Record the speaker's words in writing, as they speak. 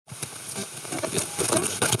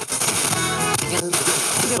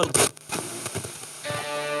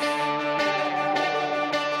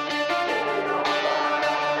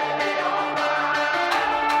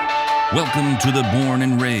Welcome to the Born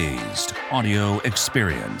and Raised audio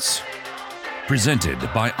experience. Presented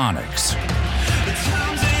by Onyx. All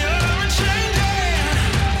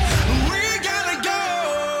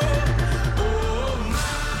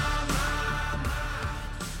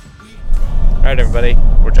right, everybody,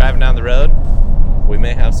 we're driving down the road. We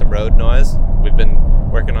may have some road noise. We've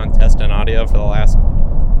been working on testing audio for the last...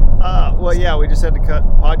 we just had to cut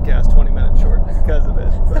the podcast 20 minutes short because of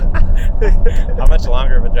it. But How much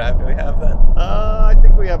longer of a drive do we have then? I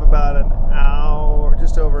think we have about an hour,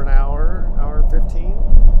 just over an hour, hour 15.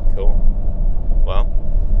 Cool. Well,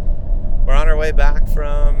 we're on our way back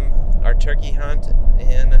from our turkey hunt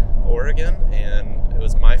in Oregon, and it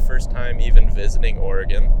was my first time even visiting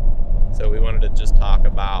Oregon. So we wanted to just talk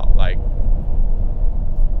about, like,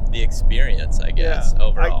 the experience, I guess,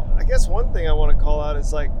 overall. I guess one thing I want to call out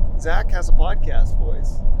is, like, Zach has a podcast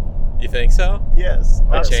voice. You think so? Yes,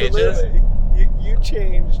 It absolutely. You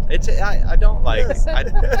changed. I don't like Yes.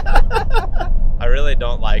 I really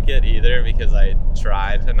don't like it either, because I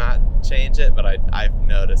try to not change it, but I've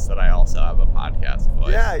noticed that I also have a podcast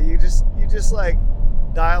voice. Yeah, you just like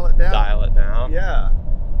dial it down. Dial it down? Yeah.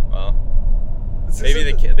 Well, This maybe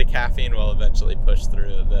isn't the caffeine will eventually push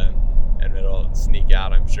through then, and it'll sneak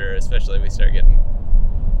out, I'm sure, especially if we start getting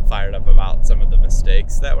fired up about some of the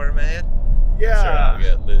mistakes that were made. Yeah. I'm sure I'll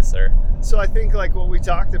get looser. So I think, like, what we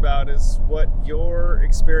talked about is what your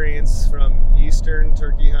experience from Eastern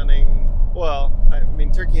turkey hunting, well, I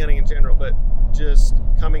mean turkey hunting in general, but just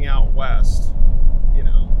coming out west, you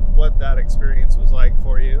know, what that experience was like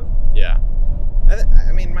for you. Yeah.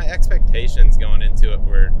 I mean, my expectations going into it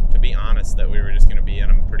were, to be honest, that we were just going to be in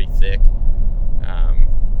them pretty thick.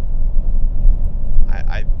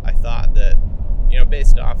 I thought that, you know,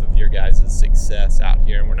 based off of your guys' success out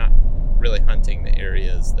here, and we're not really hunting the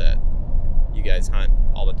areas that you guys hunt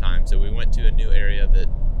all the time. So we went to a new area that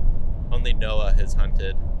only Noah has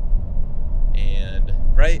hunted. And,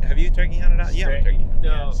 right, have you turkey hunted out? Yeah, turkey hunted. No.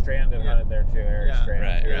 Yeah, Strand had hunted there too. Eric Strand,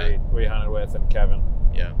 Right, who right. We hunted with, and Kevin.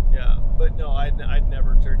 Yeah. Yeah, but no, I'd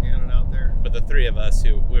never turkey hunted out there. But the three of us,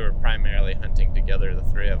 who we were primarily hunting together, the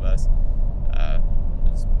three of us,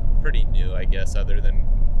 was pretty new, I guess, other than,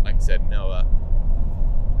 like I said, Noah.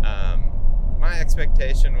 My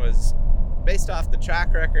expectation was, based off the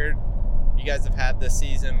track record you guys have had this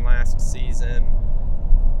season, last season,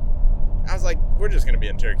 I was like, we're just going to be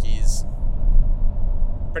in turkeys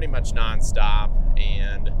pretty much nonstop.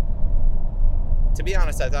 And to be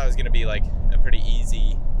honest, I thought it was going to be like a pretty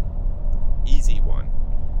easy one.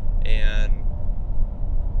 And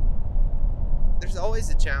there's always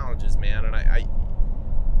the challenges, man. And I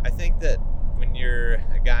think that when you're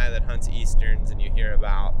a guy that hunts Easterns and you hear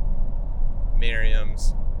about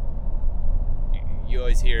Merriam's, you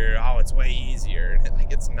always hear, oh, it's way easier. And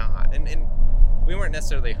like, it's not. And we weren't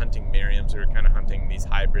necessarily hunting Merriam's. We were kind of hunting these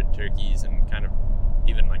hybrid turkeys and kind of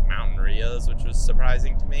even like mountain Rios, which was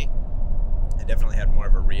surprising to me. I definitely had more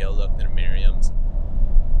of a Rio look than a Merriam's.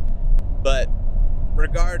 But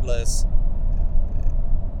regardless,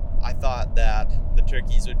 I thought that the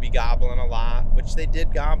turkeys would be gobbling a lot, which they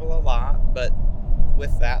did gobble a lot, but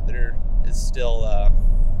with that, there is still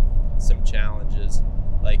some challenges.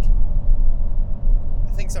 Like,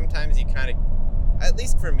 I think sometimes you kind of, at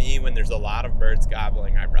least for me, when there's a lot of birds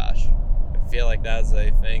gobbling, I rush. I feel like that's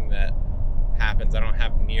a thing that happens. I don't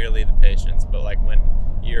have nearly the patience, but like when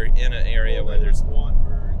you're in an area where there's one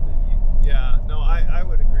bird, then I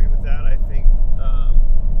would agree with that. I think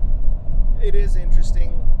it is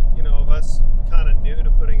interesting, you know, of us kind of new to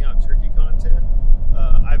putting out turkey content.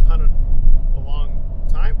 I've hunted a long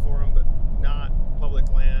time for them, but not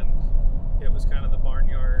public land. It was kind of the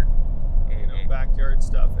barnyard, you know, backyard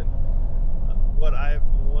stuff. And what I've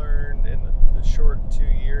learned in the short 2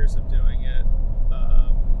 years of doing it,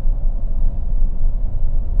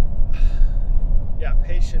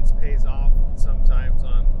 patience pays off sometimes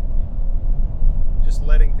on just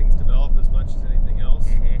letting things develop as much as anything else,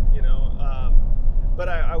 you know. But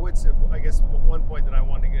I would say, I guess one point that I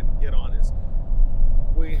wanted to get on is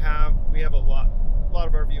we have a lot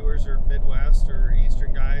of our viewers are Midwest or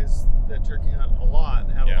Eastern guys that turkey hunt a lot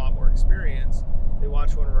and have a lot more experience. They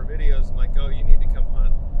watch one of our videos and like, oh, you need to come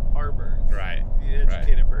hunt our birds, right, the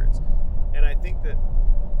educated birds. And I think that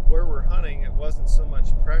where we're hunting, it wasn't so much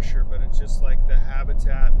pressure, but it's just like the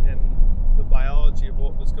habitat and the biology of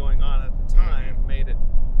what was going on at the time made it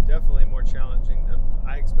definitely more challenging than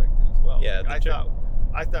I expected as well. Yeah, like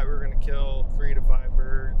I thought we were going to kill 3 to 5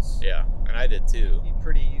 birds. Yeah, and I did too.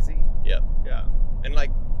 Pretty easy. Yep. Yeah. And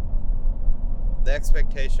like, the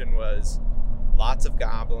expectation was lots of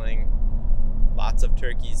gobbling, lots of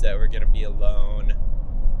turkeys that were going to be alone,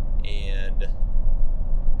 and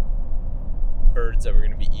birds that were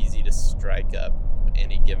going to be easy to strike up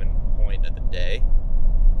any given point of the day.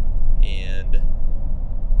 And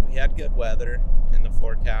we had good weather, and the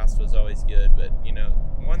forecast was always good. But,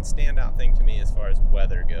 one standout thing to me as far as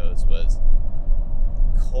weather goes was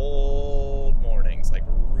cold mornings, like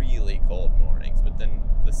really cold mornings, but then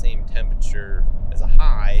the same temperature as a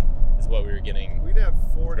high is what we were getting. We'd have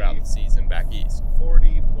 40 throughout the season back east.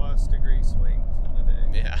 40 plus degree swings in the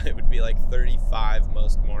day. Yeah, it would be like 35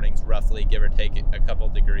 most mornings, roughly, give or take a couple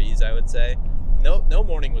degrees, I would say. No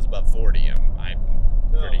morning was above 40. I'm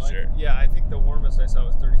pretty sure. I think the warmest I saw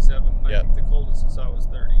was 37. Yep. I think the coldest I saw was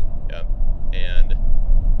 30. Yep. And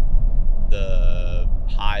the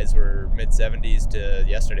highs were mid 70s to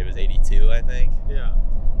yesterday was 82, I think. Yeah.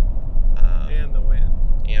 And the wind.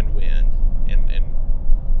 And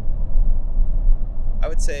I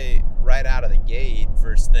would say right out of the gate,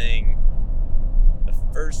 first thing, the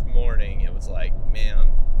first morning, it was like,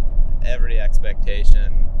 man, every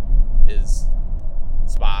expectation is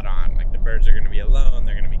spot on. Like, the birds are going to be alone,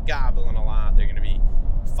 they're going to be gobbling a lot, they're going to be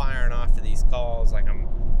firing off to these calls. Like,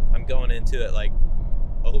 I'm going into it like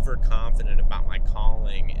overconfident about my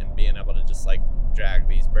calling and being able to just like drag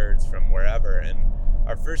these birds from wherever. And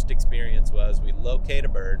our first experience was we locate a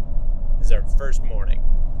bird. This is our first morning.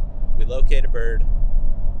 We locate a bird,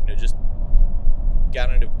 just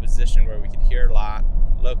got into a position where we could hear a lot,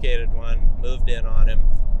 located one, moved in on him,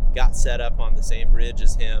 got set up on the same ridge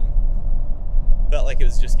as him. Felt like it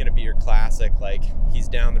was just going to be your classic, like, he's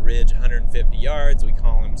down the ridge 150 yards, we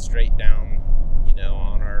call him straight down,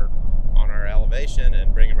 on our elevation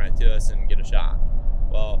and bring him right to us and get a shot.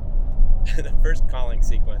 Well, the first calling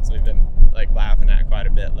sequence we've been like laughing at quite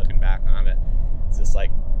a bit looking back on it. It's just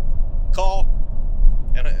like, call.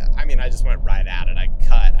 And I just went right at it. I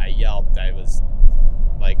cut, I yelped, I was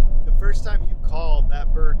like... The first time you called,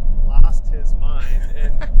 that bird lost his mind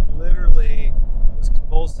and literally was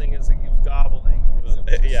convulsing as he was gobbling.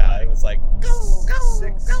 It was like, go, go,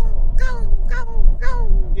 go, go,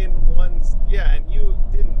 go. In one, and you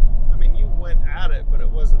didn't, you went at it, but it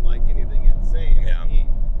wasn't like anything insane. Yeah. He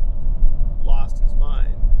lost his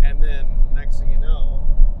mind. And then next thing you know,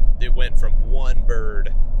 it went from one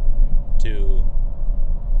bird to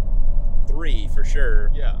 3 for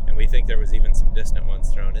sure. Yeah. And we think there was even some distant ones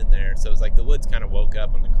thrown in there. So it was like the woods kind of woke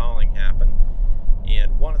up when the calling happened.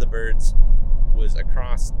 And one of the birds was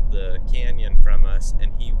across the canyon from us,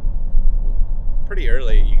 and he, pretty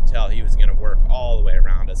early, you could tell he was going to work all the way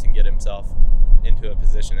around us and get himself into a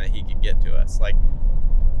position that he could get to us. Like,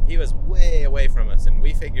 he was way away from us, and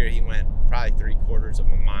we figured he went probably 3/4 of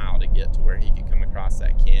a mile to get to where he could come across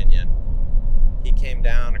that canyon. He came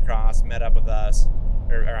down across, met up with us,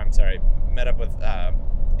 met up with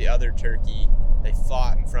the other turkey. They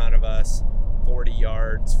fought in front of us, 40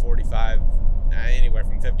 yards, 45, anywhere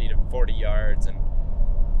from 50 to 40 yards, and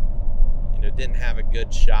didn't have a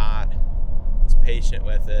good shot. Was patient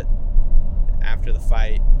with it. After the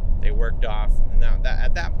fight, they worked off, and now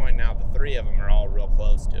at that point, now the 3 of them are all real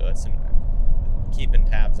close to us, and keeping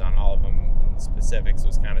tabs on all of them in the specifics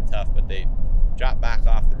was kind of tough. But they dropped back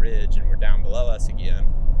off the ridge and were down below us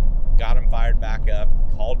again. Got him fired back up.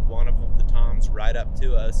 Called one of the toms right up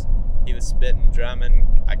to us. He was spitting, drumming.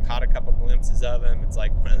 I caught a couple glimpses of him. It's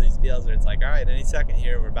like one of these deals where it's like, all right, any second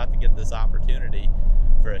here, we're about to get this opportunity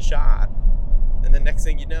for a shot. And then next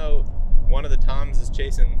thing you know, one of the toms is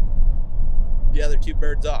chasing the other 2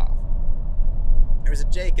 birds off. There was a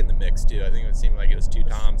jake in the mix too. I think it seemed like it was 2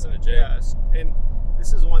 toms and a jake. Yes, and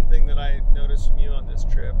this is one thing that I noticed from you on this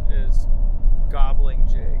trip is gobbling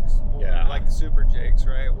jakes, or like super jakes,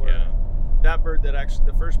 right? Where that bird that actually,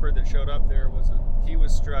 the first bird that showed up there he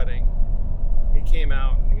was strutting. He came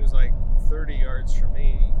out and he was like 30 yards from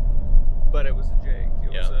me, but it was a jake.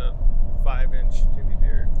 It was a 5-inch Jimmy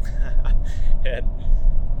beard. And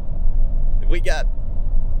we got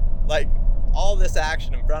like all this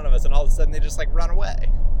action in front of us, and all of a sudden they just like run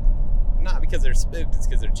away. Not because they're spooked, it's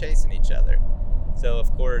because they're chasing each other. So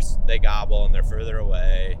of course they gobble and they're further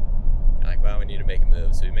away. You're like, well, we need to make a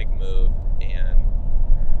move. So we make a move, and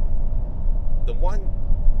the one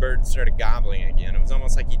bird started gobbling again. It was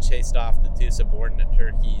almost like he chased off the 2 subordinate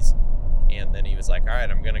turkeys, and then he was like, all right,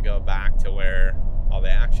 I'm gonna go back to where all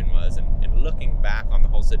the action was. And looking back on the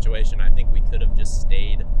whole situation, I think we could have just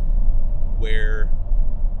stayed where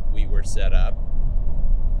we were set up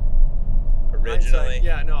originally.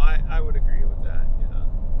 I would agree with that.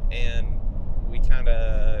 Yeah. And we kind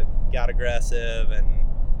of got aggressive, and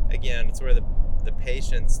again, it's where the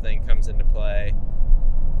patience thing comes into play.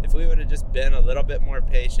 If we would have just been a little bit more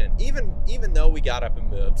patient, even though we got up and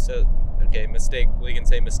moved. So, okay, we can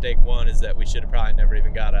say mistake 1 is that we should have probably never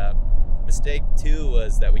even got up. mistake too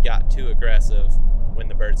was that we got too aggressive when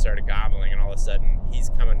the bird started gobbling, and all of a sudden he's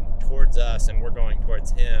coming towards us and we're going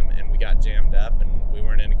towards him, and we got jammed up and we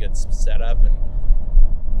weren't in a good setup, and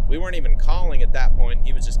we weren't even calling at that point.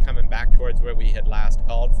 He was just coming back towards where we had last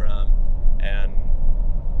called from, and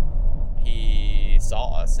he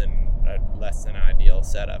saw us in a less than ideal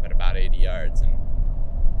setup at about 80 yards, and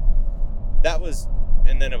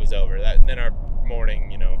then it was over. Then our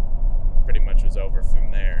morning, pretty much was over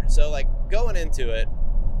from there. So like going into it,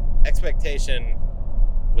 expectation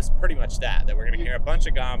was pretty much that we're going to hear a bunch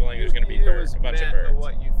of gobbling. There's going to be a bunch of birds.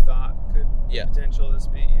 What you thought could the potential of this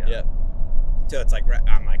be. Yeah. So it's like,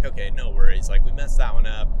 I'm like, okay, no worries. Like we messed that one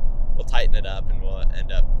up. We'll tighten it up and we'll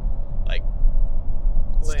end up like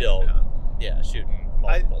still, shooting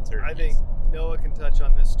multiple turkeys. I think Noah can touch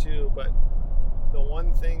on this too, but the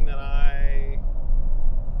one thing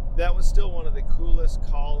that was still one of the coolest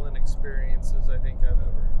call-in experiences I think I've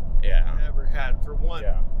ever had. For one,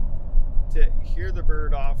 to hear the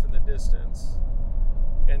bird off in the distance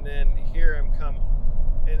and then hear him come,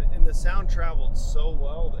 and the sound traveled so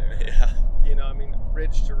well there. Yeah.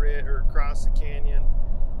 Ridge to ridge or across the canyon,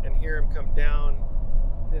 and hear him come down.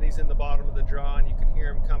 Then he's in the bottom of the draw, and you can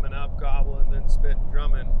hear him coming up, gobbling, then spitting,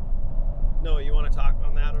 drumming. Noah, you want to talk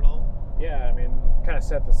on that at all? Yeah, kind of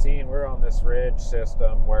set the scene. We're on this ridge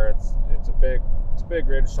system where it's a big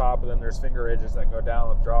ridge top, and then there's finger ridges that go down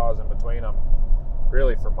with draws in between them,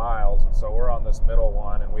 really for miles. And so we're on this middle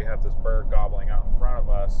one, and we have this bird gobbling out in front of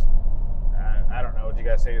us. I don't know. Would you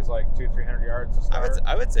guys say he was like 200-300 yards to start?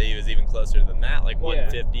 I would say he was even closer than that, like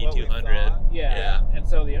 150, 200. Yeah. And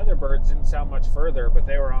so the other birds didn't sound much further, but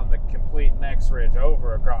they were on the complete next ridge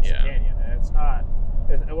over across the canyon, and it's not.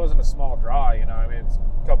 It wasn't a small draw, it's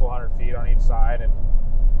a couple hundred feet on each side and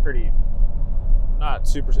pretty, not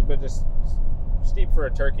super, but just steep for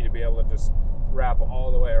a turkey to be able to just wrap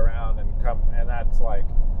all the way around and come. And that's like,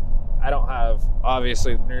 I don't have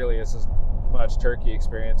obviously nearly as much turkey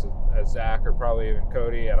experience as Zach or probably even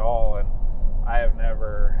Cody at all. And I have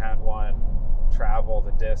never had one travel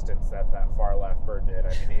the distance that far left bird did.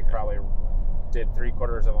 He probably did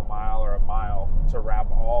 3/4 of a mile or a mile to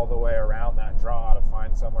wrap all the way around that draw to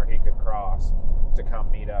find somewhere he could cross to come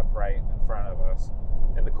meet up right in front of us.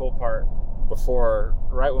 And the cool part,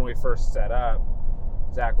 right when we first set up,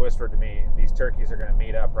 Zach whispered to me, these turkeys are going to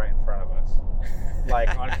meet up right in front of us.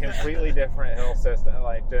 Like on a completely different hill system.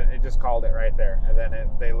 Like it just called it right there. And then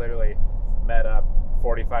they literally met up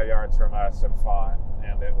 45 yards from us and fought.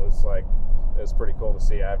 And it was pretty cool to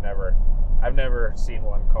see. I've never seen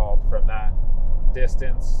one called from that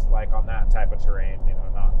distance, like on that type of terrain,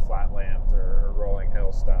 not flatlands or rolling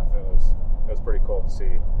hill stuff. It was pretty cool to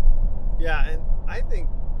see. Yeah, and I think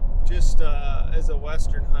just as a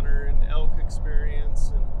Western hunter and elk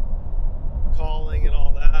experience and calling and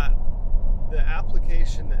all that, the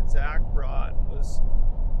application that Zach brought was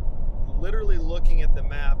literally looking at the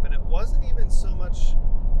map, and it wasn't even so much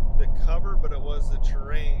the cover, but it was the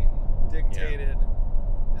terrain dictated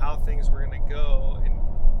how things were going to go. And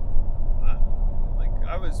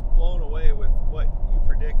I was blown away with what you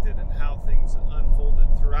predicted and how things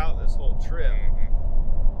unfolded throughout this whole trip.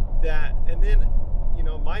 And then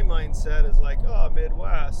my mindset is like,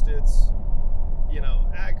 Midwest, it's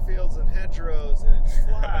ag fields and hedgerows and it's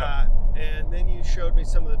flat. And then you showed me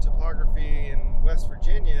some of the topography in West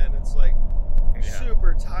Virginia, and it's like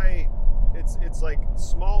super tight. It's like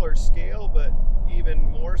smaller scale, but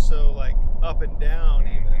even more so like up and down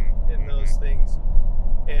even in those things.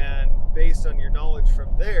 And based on your knowledge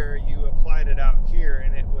from there, you applied it out here,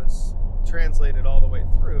 and it was translated all the way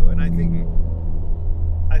through. And I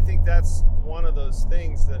think that's one of those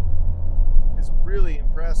things that is really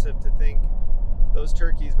impressive, to think those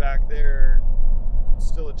turkeys back there,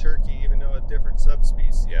 still a turkey, even though a different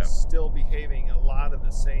subspecies, still behaving a lot of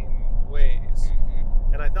the same ways.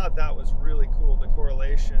 And I thought that was really cool, the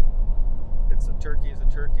correlation. It's a turkey is a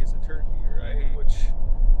turkey is a turkey, right? Which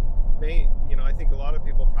I think a lot of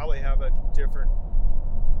people probably have a different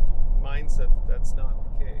mindset that's not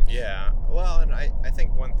the case. Yeah. Well, and I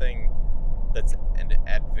think one thing that's an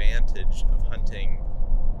advantage of hunting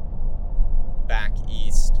back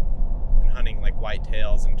east and hunting like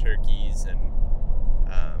whitetails and turkeys, and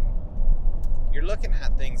you're looking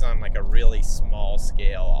at things on like a really small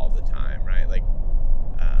scale all the time, right? Like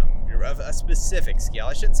you're of a specific scale.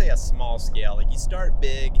 I shouldn't say a small scale. Like you start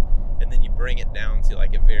big and then you bring it down to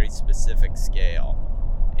like a very specific scale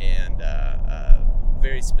and a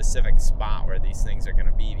very specific spot where these things are going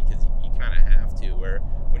to be, because you kind of have to. Where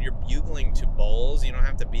when you're bugling to bulls, you don't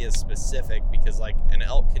have to be as specific, because like an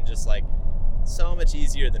elk can just like so much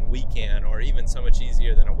easier than we can, or even so much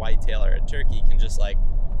easier than a whitetail or a turkey can just like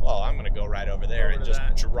well, I'm going to go right over there and just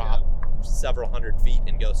that, drop several hundred feet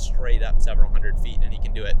and go straight up several hundred feet. And he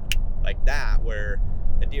can do it like that, where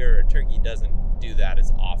a deer or a turkey doesn't do that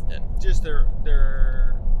as often. Just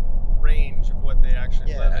their range of what they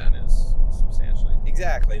actually live in is substantially.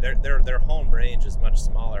 Exactly. Their home range is much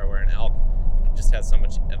smaller, where an elk just has so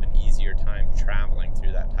much of an easier time traveling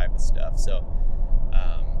through that type of stuff. So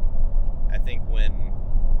I think when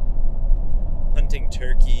hunting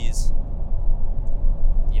turkeys,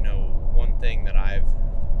 one thing that I've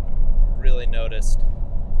really noticed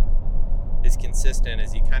is consistent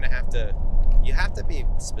is you have to be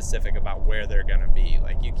specific about where they're going to be.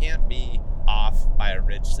 Like, you can't be off by a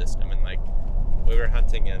ridge system. And like, we were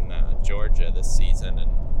hunting in Georgia this season,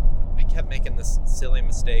 and I kept making this silly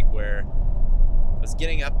mistake where I was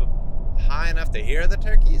getting up high enough to hear the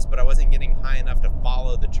turkeys, but I wasn't getting high enough to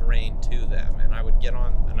follow the terrain to them. And I would get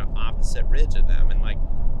on an opposite ridge of them. And like,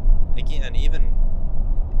 again, even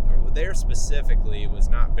there specifically was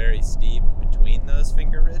not very steep between those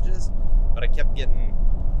finger ridges, but I kept getting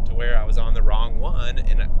to where I was on the wrong one,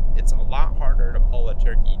 and it's a lot harder to pull a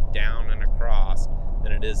turkey down and across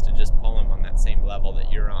than it is to just pull him on that same level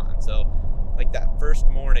that you're on. So like, that first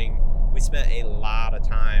morning we spent a lot of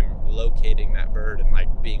time locating that bird and like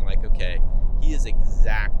being like, okay, he is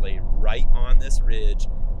exactly right on this ridge.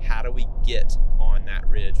 How do we get on that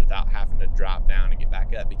ridge without having to drop down and get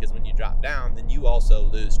back up? Because when you drop down, then you also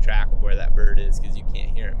lose track of where that bird is because you can't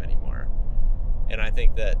hear him anymore. And I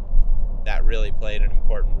think that really played an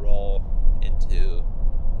important role into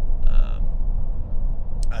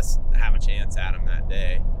us have a chance at him that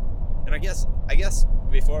day. And I guess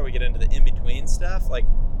before we get into the in-between stuff, like,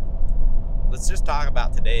 let's just talk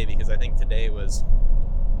about today, because I think today was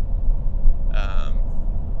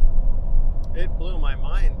it blew my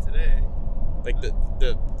mind today. Like,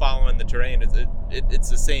 the following the terrain is it's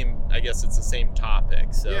the same. I guess it's the same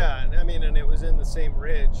topic. So yeah, I mean, and it was in the same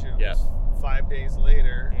ridge. It was 5 days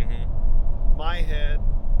later. Mm-hmm. My head,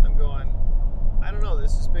 I'm going, I don't know.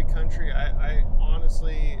 This is big country. I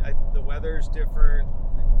honestly, the weather's different.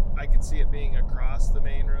 I could see it being across the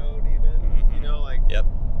main road, even.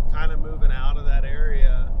 Mm-hmm. Kind of moving out of that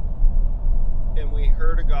area. And we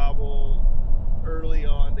heard a gobble early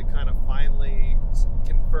on to kind of finally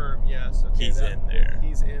confirm, yes, okay, he's in there.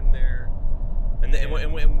 He's in there.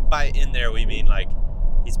 And by in there, we mean like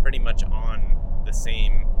he's pretty much on the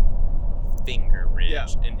same finger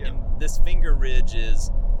ridge. And this finger ridge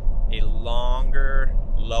is a longer,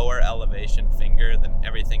 lower elevation finger than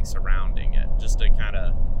everything surrounding it, just to kind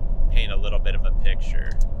of paint a little bit of a picture.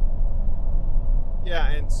 Yeah,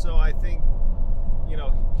 and so I think,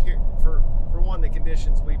 here for one, the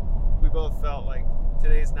conditions we both felt like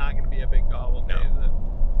today's not going to be a big gobble day. No. The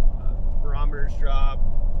barometers drop,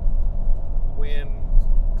 wind,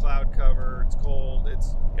 cloud cover, it's cold,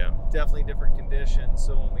 it's definitely different conditions.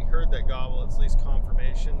 So when we heard that gobble, it's at least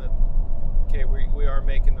confirmation that, okay, we are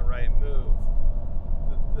making the right move.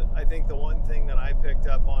 I think the one thing that I picked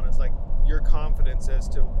up on is like your confidence as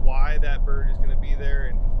to why that bird is going to be there,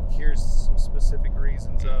 and here's some specific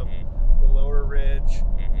reasons of the lower ridge,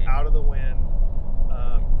 out of the wind.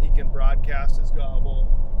 He can broadcast his gobble.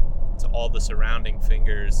 To all the surrounding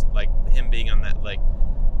fingers, like him being on that, like,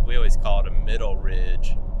 we always call it a middle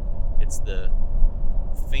ridge. It's the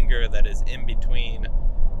finger that is in between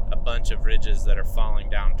a bunch of ridges that are falling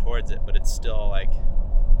down towards it, but it's still like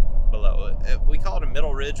below. We call it a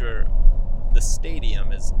middle ridge, or the stadium.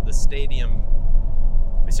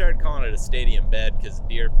 We started calling it a stadium bed because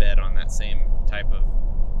deer bed on that same type of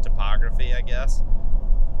topography, I guess,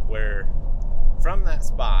 where from that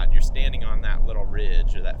spot, you're standing on that little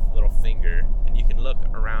ridge or that little finger, and you can look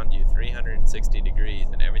around you 360 degrees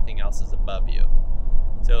and everything else is above you.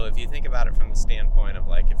 So if you think about it from the standpoint of,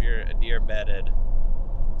 like, if you're a deer bedded,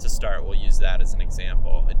 to start, we'll use that as an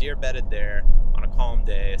example. A deer bedded there on a calm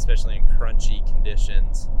day, especially in crunchy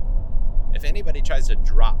conditions, if anybody tries to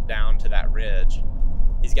drop down to that ridge,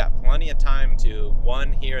 he's got plenty of time to,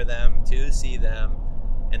 1, hear them, 2, see them,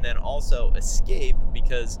 and then also escape,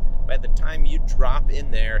 because by the time you drop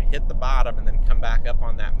in there, hit the bottom, and then come back up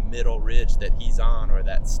on that middle ridge that he's on, or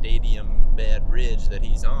that stadium bed ridge that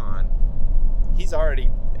he's on, he's already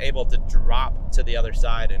able to drop to the other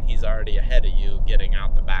side, and he's already ahead of you getting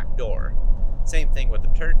out the back door. Same thing with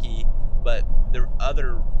a turkey, but the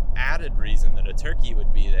other added reason that a turkey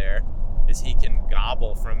would be there is he can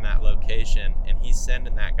gobble from that location, and he's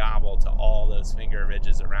sending that gobble to all those finger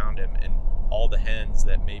ridges around him, and all the hens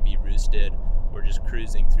that may be roosted or just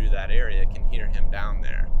cruising through that area can hear him down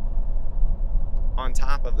there. On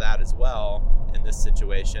top of that as well, in this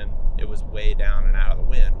situation, it was way down and out of the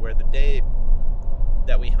wind, where the day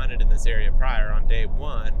that we hunted in this area prior on day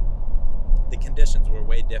one, the conditions were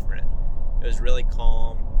way different. It was really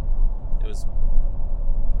calm. It was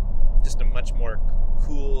just a much more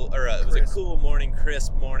cool, it was a cool morning,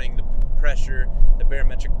 crisp morning. The pressure, the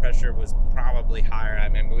barometric pressure was probably higher. I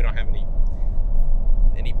mean, we don't have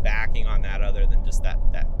any backing on that other than just that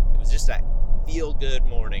it was just that feel good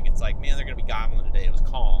morning. It's like, man, they're going to be gobbling today. It was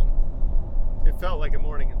calm. It felt like a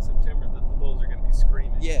morning in September that the bulls are going to be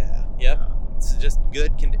screaming. Yeah, yep. Yeah. It's just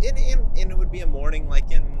good. And it would be a morning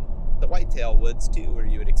like in the whitetail woods too, where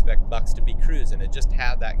you would expect bucks to be cruising. It just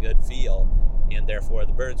had that good feel, and therefore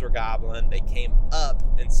the birds were gobbling. They came up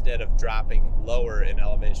instead of dropping lower in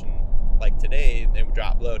elevation like today. They would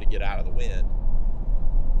drop low to get out of the wind.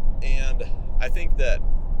 And I think that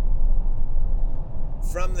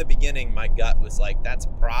from the beginning, my gut was like, that's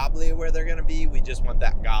probably where they're going to be. We just want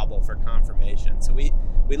that gobble for confirmation. So we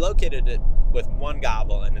located it with one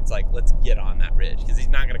gobble, and it's like, let's get on that ridge, because he's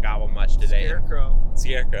not going to gobble much today.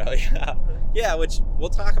 Scarecrow, yeah. Yeah, which we'll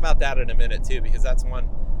talk about that in a minute too, because that's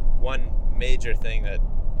one major thing that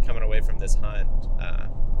coming away from this hunt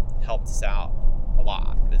helped us out a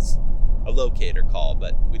lot, is a locator call.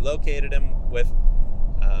 But we located him with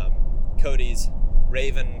Cody's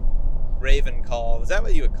Raven call. Is that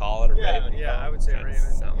what you would call it? A raven? Yeah, call? I would say Kinda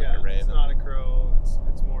raven. Sound like a raven. It's not a crow.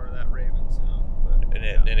 It's more of that raven sound. But,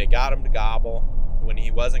 and it got him to gobble when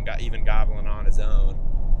he wasn't even gobbling on his own.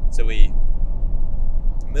 So we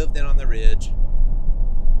moved in on the ridge.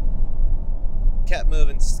 Kept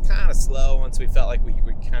moving kind of slow once we felt like we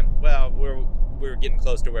were getting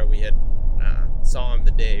close to where we had saw him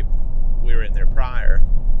the day we were in there prior.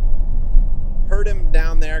 Heard him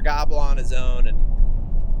down there gobble on his own,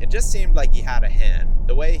 and it just seemed like he had a hen.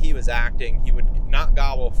 The way he was acting, he would not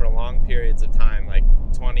gobble for long periods of time, like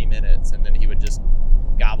 20 minutes, and then he would just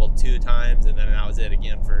gobble 2 times, and then that was it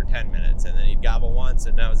again for 10 minutes, and then he'd gobble once,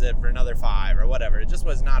 and that was it for another 5 or whatever. It just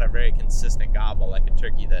was not a very consistent gobble like a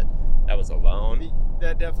turkey that was alone.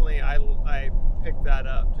 That definitely, I picked that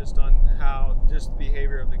up just on how, just the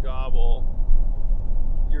behavior of the gobble.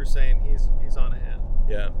 You're saying he's on a hen.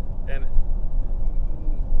 Yeah. And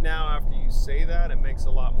now after you say that, it makes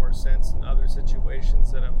a lot more sense in other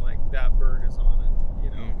situations that I'm like, that bird is on it. You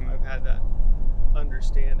know, Mm-hmm. I've had that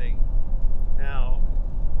understanding. Now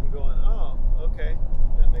I'm going, oh, okay,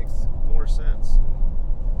 that makes more sense.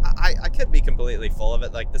 I could be completely full of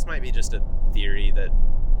it. Like, this might be just a theory that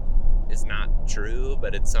is not true,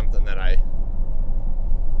 but it's something that I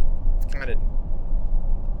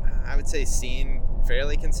would say seen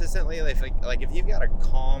fairly consistently. Like if you've got a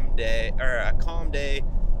calm day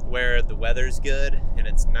where the weather's good and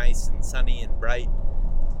it's nice and sunny and bright,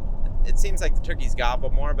 it seems like the turkeys gobble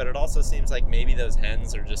more, but it also seems like maybe those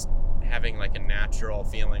hens are just having like a natural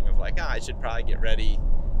feeling of like, I should probably get ready,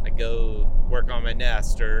 like go work on my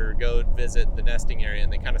nest or go visit the nesting area,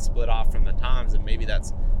 and they kind of split off from the toms, and maybe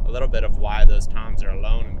that's a little bit of why those toms are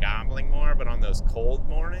alone and gobbling more. But on those cold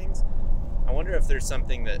mornings, I wonder if there's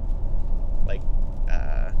something that like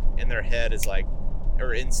in their head is like,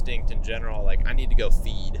 or instinct in general, like, I need to go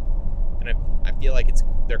feed. And I feel like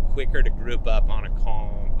they're quicker to group up on a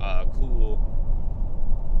calm, cool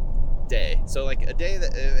day. So like a day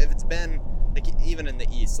that, if it's been like, even in the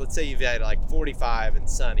east, let's say you've had like 45 and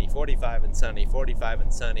sunny, 45 and sunny, 45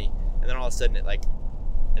 and sunny, and then all of a sudden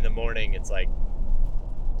in the morning it's like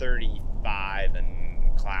 35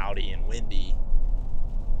 and cloudy and windy.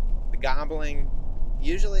 The gobbling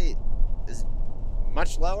usually is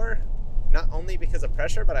much lower, not only because of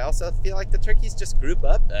pressure, but I also feel like the turkeys just group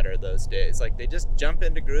up better those days. Like, they just jump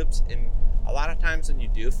into groups, and a lot of times when you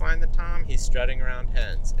do find the tom, he's strutting around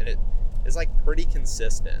hens, and it is like pretty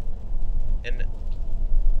consistent. And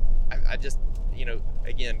I just,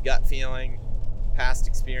 again, gut feeling, past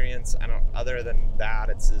experience, other than that,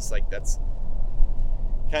 it's just like, that's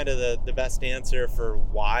kind of the best answer for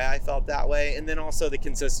why I felt that way. And then also the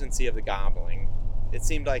consistency of the gobbling. It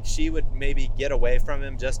seemed like she would maybe get away from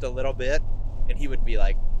him just a little bit, and he would be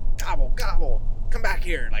like, gobble, gobble, come back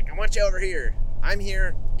here. Like, I want you over here. I'm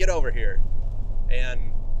here, get over here.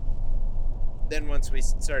 And then once we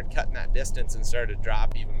started cutting that distance and started to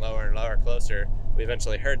drop even lower and lower, closer, we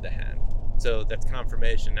eventually heard the hen. So that's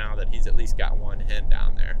confirmation now that he's at least got one hen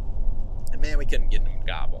down there. And man, we couldn't get him to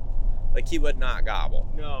gobble. Like, he would not gobble.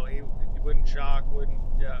 No, he wouldn't shock,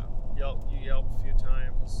 yelp. You yelped a few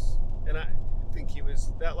times. And I think he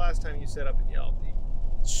was, that last time you set up and yelped,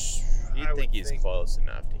 You'd think he's close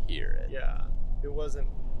enough to hear it. Yeah, it wasn't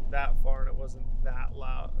that far and it wasn't that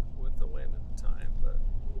loud with the wind at the time. But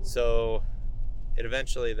so it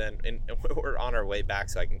eventually then, and we're on our way back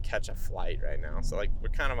so I can catch a flight right now. So like, we're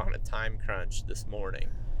kind of on a time crunch this morning.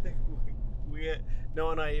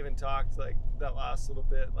 Noah and I even talked like that last little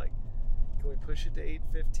bit, like, can we push it to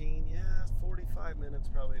 8:15? Yeah, 45 minutes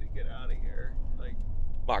probably to get out of here. Like,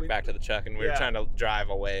 walk back to the truck, and we were trying to drive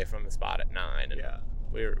away from the spot at 9, and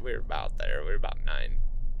we were about there. We were about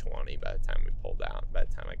 9:20 by the time we pulled out. By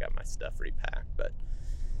the time I got my stuff repacked, but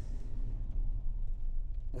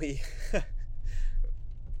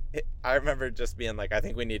I remember just being like, I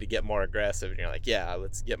think we need to get more aggressive, and you're like, yeah,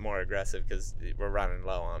 let's get more aggressive because we're running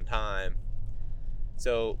low on time.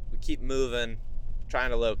 So we keep moving, trying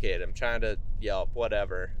to locate him, trying to Yelp,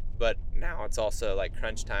 whatever. But now it's also like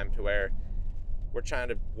crunch time to where we're trying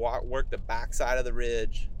to work the backside of the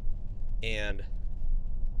ridge and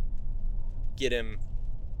get him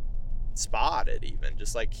spotted even.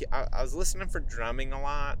 Just like, I was listening for drumming a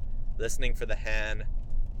lot, listening for the hen,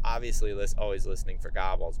 obviously always listening for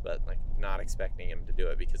gobbles, but like not expecting him to do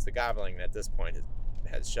it because the gobbling at this point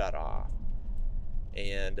has shut off.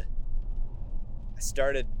 And I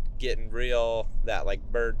started getting real that like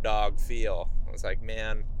bird dog feel. I was like,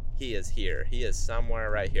 man, he is here. He is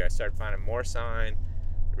somewhere right here. I started finding more sign.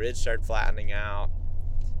 The ridge started flattening out,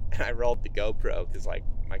 and I rolled the GoPro because like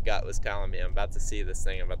my gut was telling me I'm about to see this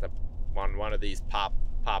thing. I'm about to on one of these pop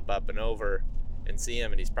up and over and see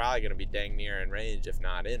him, and he's probably going to be dang near in range, if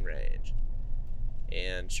not in range.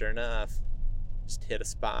 And sure enough, just hit a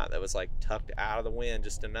spot that was like tucked out of the wind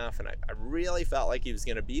just enough, and I really felt like he was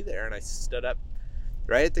going to be there. And I stood up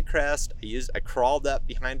right at the crest. I crawled up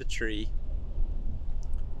behind a tree,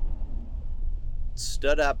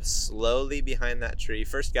 stood up slowly behind that tree.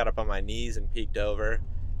 First got up on my knees and peeked over,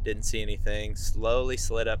 didn't see anything. Slowly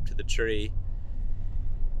slid up to the tree,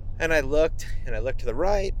 and I looked to the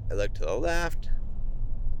right, I looked to the left.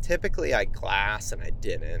 Typically I glass, and I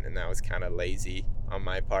didn't, and that was kind of lazy on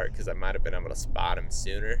my part because I might have been able to spot him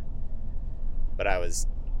sooner. But I was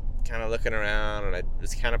kind of looking around, and I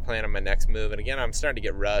was kind of planning my next move. And again, I'm starting to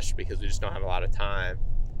get rushed because we just don't have a lot of time.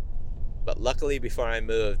 But luckily, before I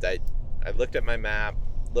moved, I looked at my map,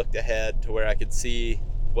 looked ahead to where I could see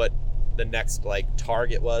what the next like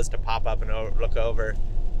target was to pop up and look over.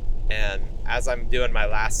 And as I'm doing my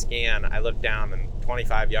last scan, I look down, and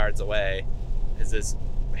 25 yards away is this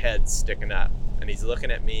head sticking up, and he's looking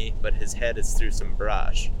at me, but his head is through some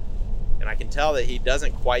brush. And I can tell that he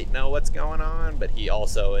doesn't quite know what's going on, but he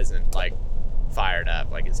also isn't like fired up.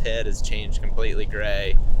 Like his head has changed completely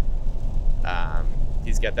gray.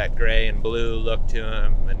 He's got that gray and blue look to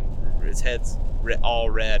him, and his head's all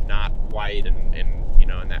red, not white, and you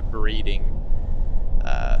know, and that breeding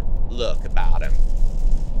look about him.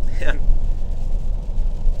 And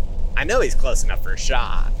I know he's close enough for a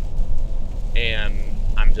shot, and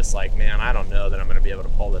I'm just like, man, I don't know that I'm going to be able to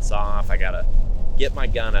pull this off. I got to get my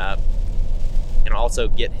gun up and also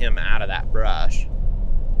get him out of that brush.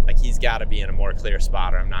 Like, he's got to be in a more clear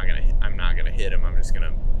spot, or I'm not going to hit him. I'm just going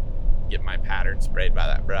to get my pattern sprayed by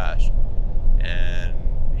that brush. And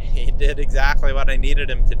he did exactly what I needed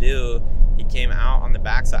him to do. He came out on the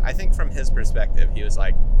backside. I think from his perspective, he was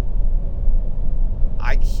like,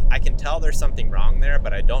 I can tell there's something wrong there,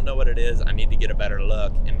 but I don't know what it is. I need to get a better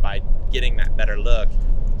look. And by getting that better look,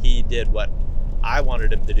 he did what I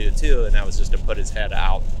wanted him to do too, and that was just to put his head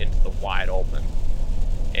out into the wide open.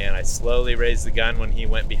 And I slowly raised the gun when he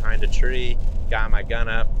went behind a tree, got my gun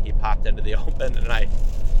up, he popped into the open, and I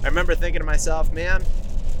remember thinking to myself, man,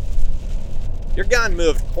 your gun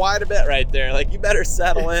moved quite a bit right there. Like, you better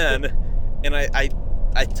settle in. And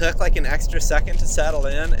I took like an extra second to settle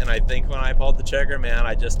in, and I think when I pulled the trigger, man,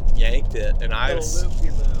 I just yanked it, and I was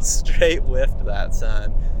straight whiffed that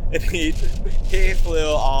son. And he flew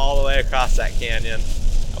all the way across that canyon.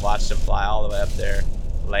 I watched him fly all the way up there,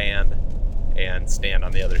 land, and stand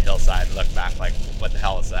on the other hillside and look back like, what the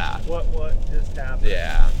hell is that? What just happened?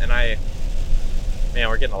 Yeah, and man,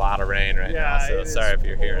 we're getting a lot of rain right now, so sorry if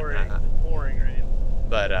you're hearing that. Pouring rain.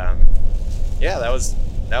 But yeah, that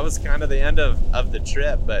was kind of the end of the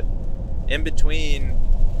trip. But in between,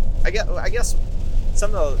 I guess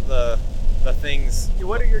some of the things.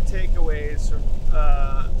 What are your takeaways from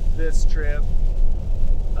this trip?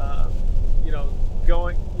 You know,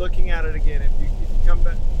 looking at it again. If you come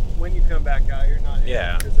back, when you come back out, you're not.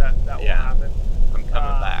 Yeah. Because that will happen. I'm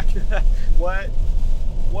coming back.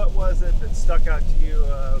 What was it that stuck out to you?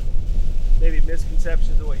 Maybe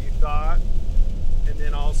misconceptions of what you thought, and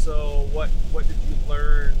then also what did you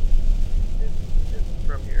learn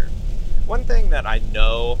from here? One thing that I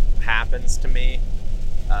know happens to me,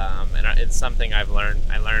 and it's something I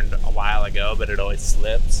learned a while ago, but it always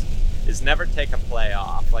slips, is never take a play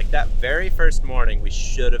off. Like that very first morning, we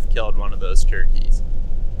should have killed one of those turkeys.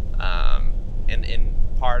 And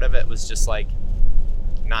part of it was just like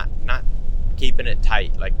not keeping it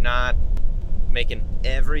tight, like not making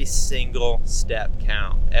every single step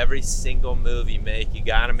count. Every single move you make, you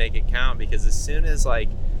got to make it count, because as soon as like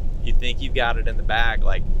you think you've got it in the bag,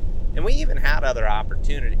 like, and we even had other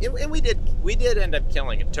opportunities, and we did end up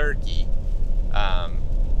killing a turkey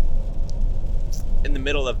in the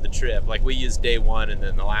middle of the trip. Like, we used day one and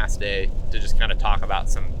then the last day to just kind of talk about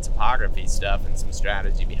some topography stuff and some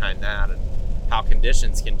strategy behind that and how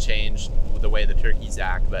conditions can change the way the turkeys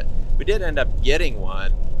act. But we did end up getting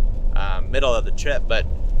one middle of the trip, but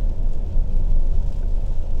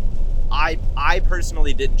I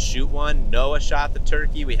personally didn't shoot one. Noah shot the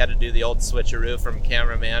turkey. We had to do the old switcheroo from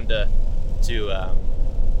cameraman to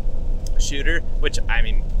shooter, which, I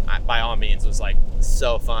mean, by all means was like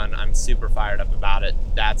so fun. I'm super fired up about it.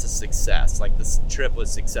 That's a success. Like, this trip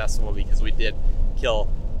was successful because we did kill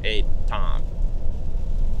a tom.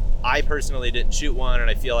 I personally didn't shoot one, and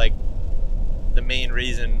I feel like the main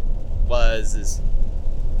reason is,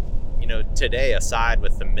 you know, today, aside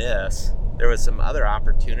with the miss, there was some other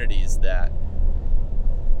opportunities that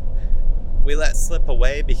we let slip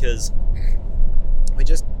away because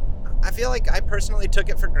I feel like I personally took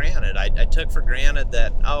it for granted. I took for granted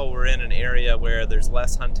that, oh, we're in an area where there's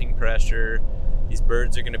less hunting pressure, these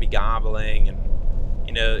birds are going to be gobbling, and,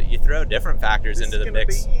 you know, you throw different factors into the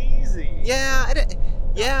mix. This is going to be easy.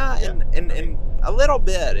 Yeah, and a little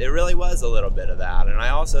bit. It really was a little bit of that. And I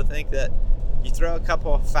also think that you throw a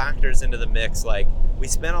couple of factors into the mix, like we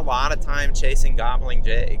spent a lot of time chasing gobbling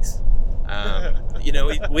jakes. You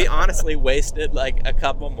know, we honestly wasted like a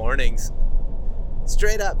couple mornings,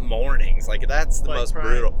 straight up mornings. Like, that's the most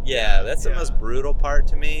brutal. Yeah, that's the most brutal part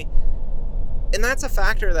to me. And that's a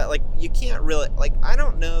factor that, like, you can't really, like, I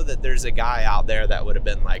don't know that there's a guy out there that would have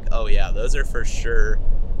been like, oh yeah, those are for sure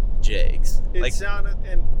jakes. It sounded,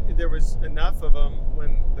 and there was enough of them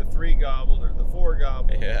when the 3 gobbled or the 4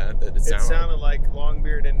 gobbled. Yeah, it sounded like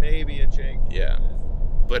longbeard and maybe a jake. Yeah,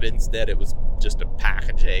 but instead it was just a pack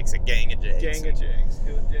of jakes, a gang of jakes.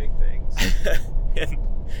 Doing jake things.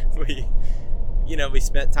 And we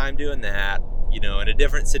spent time doing that, you know, in a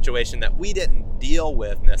different situation that we didn't deal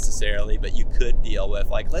with necessarily, but you could deal with.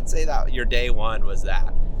 Like, let's say that your day one was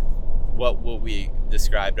that. What we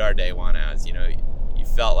described our day one as, you know, you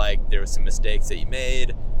felt like there was some mistakes that you made,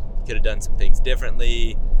 you could have done some things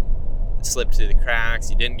differently, slipped through the cracks,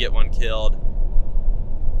 you didn't get one killed.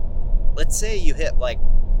 Let's say you hit like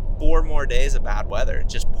 4 more days of bad weather, it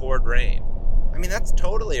just poured rain. I mean, that's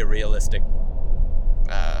totally a realistic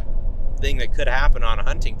thing that could happen on a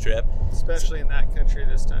hunting trip, especially in that country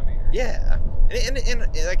this time of year. Yeah, and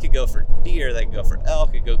that could go for deer, that could go for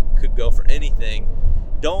elk, could go for anything.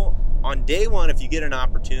 Don't, on day one, if you get an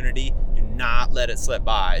opportunity, do not let it slip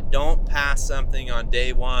by. Don't pass something on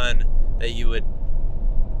day one that you would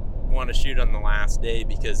want to shoot on the last day,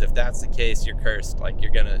 because if that's the case, you're cursed. Like,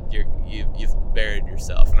 you've buried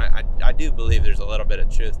yourself. And I do believe there's a little bit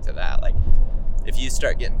of truth to that. Like, if you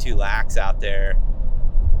start getting too lax out there,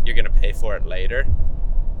 you're going to pay for it later.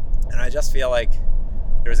 And I just feel like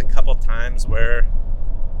there was a couple times where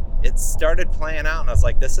it started playing out, and I was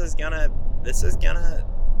like, this is gonna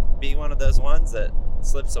be one of those ones that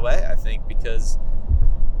slips away, I think, because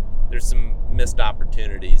there's some missed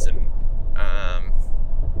opportunities. And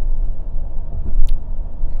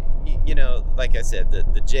you know, like I said,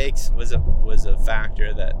 the jakes was a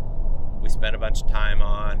factor that we spent a bunch of time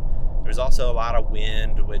on. There was also a lot of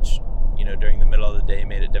wind, which, you know, during the middle of the day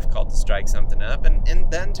made it difficult to strike something up.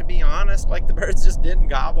 And then, to be honest, like, the birds just didn't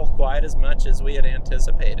gobble quite as much as we had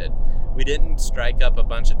anticipated. We didn't strike up a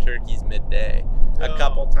bunch of turkeys midday. A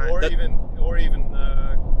couple times. Or even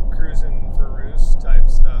cruising for roost type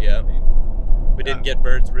stuff. Yeah. I mean, we didn't get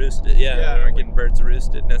birds roosted. We weren't getting birds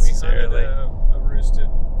roosted necessarily. We hunted a roosted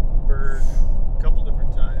bird a couple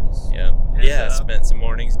different times. Yeah. Spent some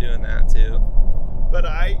mornings doing that too. But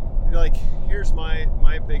here's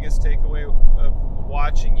my biggest takeaway of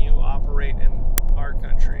watching you operate in our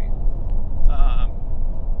country.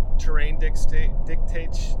 Terrain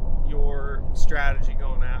dictates your strategy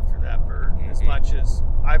going after that bird. Mm-hmm. As much as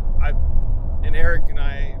I've and Eric and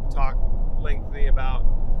I talk lengthily about,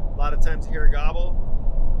 a lot of times I hear a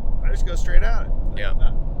gobble, I just go straight at it. Yeah.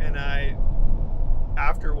 And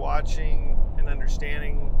after watching and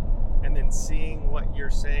understanding and then seeing what you're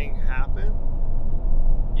saying happen,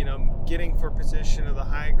 you know, getting for position of the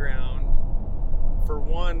high ground, for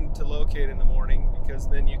one, to locate in the morning, because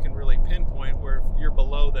then you can really pinpoint where if you're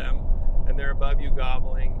below them and they're above you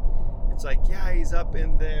gobbling, it's like, yeah, he's up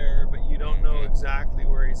in there, but you don't know exactly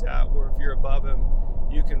where he's at. Where if you're above him,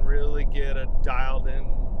 you can really get a dialed in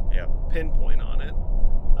pinpoint on it.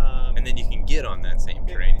 And then you can get on that same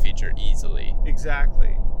terrain feature easily.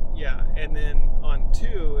 Exactly. Yeah. And then on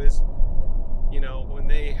 2 is when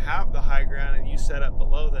they have the high ground and you set up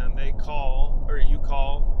below them, they call, or you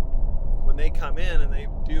call when they come in and they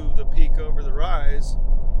do the peak over the rise.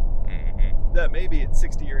 That may be at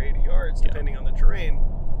 60 or 80 yards, depending on the terrain,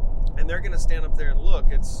 and they're going to stand up there and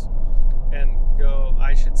look and go,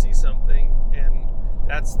 I should see something, and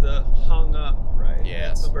that's the hung up, right? Yes.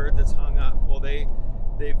 That's the bird that's hung up. Well, they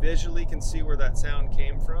visually can see where that sound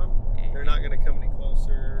came from. They're not going to come any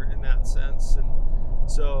closer in that sense, and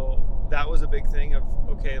so that was a big thing of,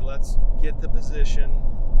 okay, let's get the position.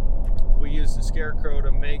 We used the scarecrow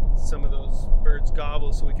to make some of those birds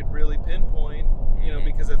gobble so we could really pinpoint,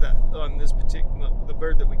 because of that, on this particular, the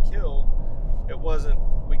bird that we killed,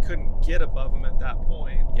 we couldn't get above him at that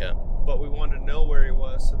point. Yeah. But we wanted to know where he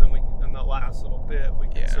was, so then in the last little bit, we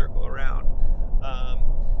could circle around.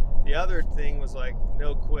 The other thing was like,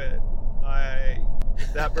 no quit.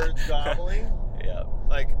 If that bird's gobbling,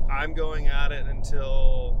 I'm going at it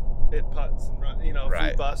until it putts and run,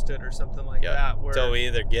 if we bust it or something like that. So we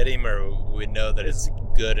either get him or we know that it's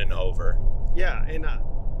good and over. Yeah, and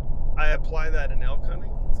I apply that in elk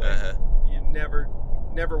hunting. You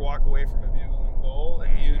never walk away from a bugling bull,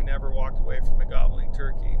 and you never walked away from a gobbling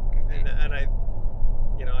turkey. And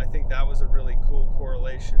I think that was a really cool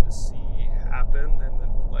correlation to see happen, and then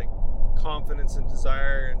confidence and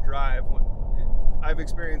desire and drive. I've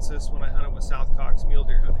experienced this when I hunted with South Cox mule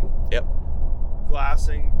deer hunting. Yep.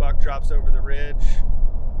 Glassing, buck drops over the ridge.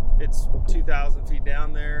 It's 2,000 feet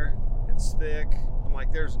down there. It's thick. I'm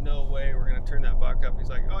like, there's no way we're going to turn that buck up. He's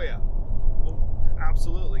like, oh yeah, well,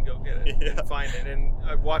 absolutely, go get it and find it. And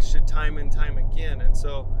I've watched it time and time again. And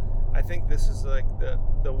so I think this is like the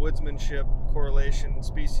woodsmanship correlation,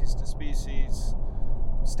 species to species,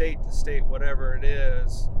 state to state, whatever it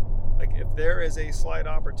is. Like, if there is a slight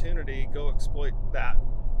opportunity, go exploit that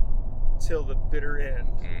till the bitter end,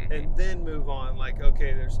 and then move on. Like, okay,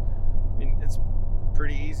 it's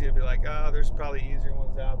pretty easy to be like, there's probably easier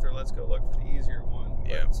ones out there. Let's go look for the easier one.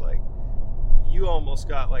 Yeah. But it's like, you almost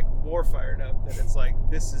got more fired up that it's like,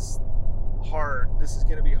 this is hard. This is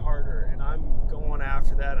going to be harder, and I'm going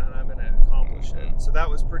after that, and I'm going to accomplish it. So that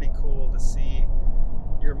was pretty cool to see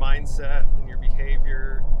your mindset and your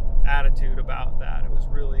behavior, attitude about that. It was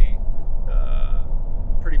really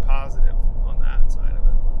pretty positive on that side of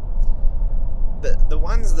it. The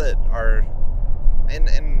ones that are,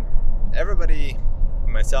 and everybody,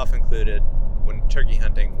 myself included, when turkey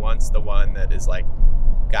hunting, wants the one that is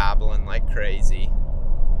gobbling like crazy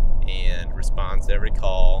and responds to every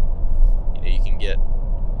call. You can get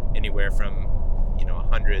anywhere from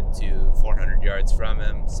 100 to 400 yards from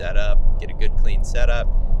him, set up, get a good clean setup.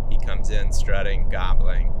 He comes in strutting,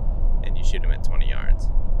 gobbling, and you shoot him at 20 yards.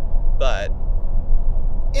 But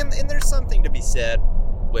and there's something to be said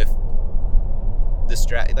with the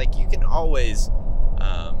strat. You can always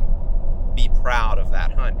be proud of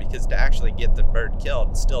that hunt, because to actually get the bird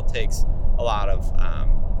killed still takes a lot of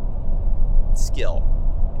skill,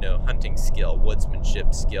 hunting skill,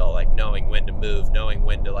 woodsmanship skill, knowing when to move, knowing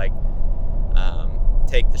when to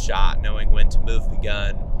take the shot, knowing when to move the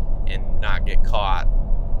gun and not get caught.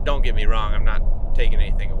 Don't get me wrong, I'm not taking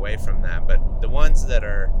anything away from that, but the ones that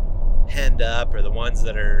are henned up, or the ones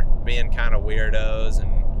that are being kind of weirdos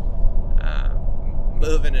and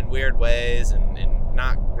moving in weird ways and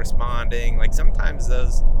not responding, sometimes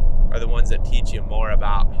those are the ones that teach you more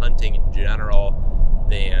about hunting in general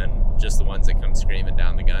than just the ones that come screaming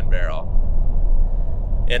down the gun barrel.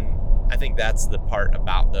 And I think that's the part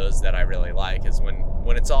about those that I really like, is when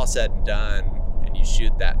it's all said and done and you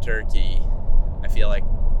shoot that turkey, I feel like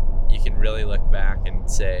you can really look back and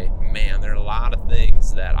say, man, there are a lot of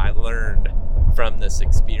things that I learned from this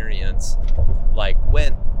experience,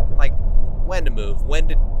 when to move, when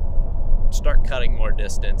to start cutting more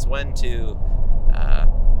distance, when to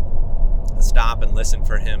stop and listen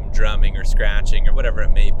for him drumming or scratching or whatever it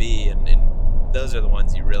may be. And those are the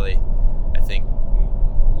ones you really, I think,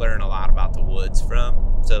 learn a lot about the woods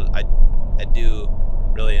from. So I do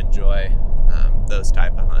really enjoy those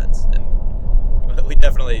type of hunts. And we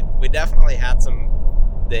definitely had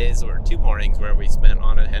some days, or 2 mornings, where we spent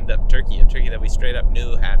on a henned up turkey, a turkey that we straight up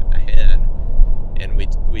knew had a hen, and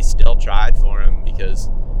we still tried for him because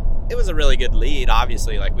it was a really good lead.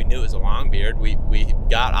 Obviously, we knew it was a longbeard. We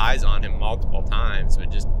got eyes on him multiple times, but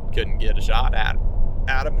just couldn't get a shot at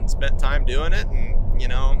him, and spent time doing it.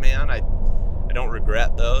 And man, I don't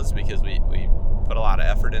regret those, because we put a lot of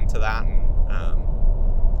effort into that,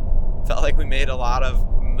 and felt like we made a lot of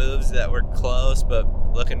moves that were close, but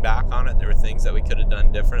looking back on it, there were things that we could have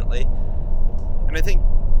done differently. And I think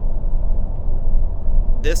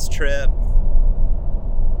this trip,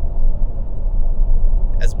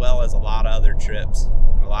 as well as a lot of other trips,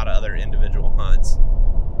 and a lot of other individual hunts,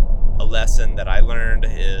 a lesson that I learned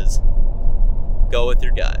is go with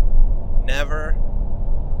your gut. Never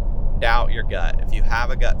doubt your gut. If you have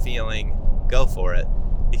a gut feeling, go for it.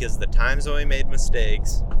 Because the times when we made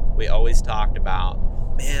mistakes, we always talked about,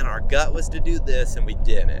 man, our gut was to do this and we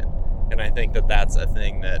didn't. And I think that that's a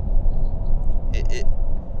thing that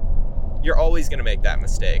you're always going to make that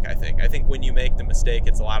mistake, I think. I think when you make the mistake,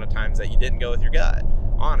 it's a lot of times that you didn't go with your gut,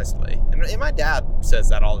 honestly. And my dad says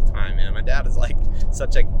that all the time, man. My dad is like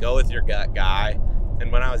such a go with your gut guy.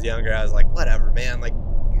 And when I was younger, I was like, whatever, man, like,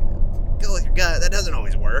 go with your gut. That doesn't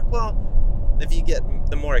always work. Well, if you get,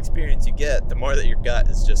 the more experience you get, the more that your gut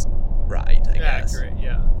is just right, I guess. Accurate,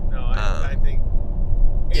 yeah. No, I think,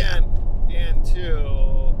 and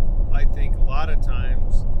two, I think a lot of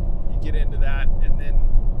times you get into that and then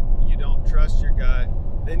you don't trust your gut,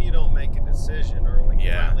 then you don't make a decision, or when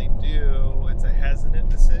you finally do, it's a hesitant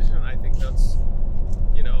decision. I think that's,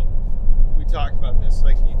 we talked about this,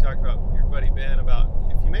 like you talked about your buddy Ben, about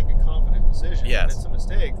if you make a confident decision and it's a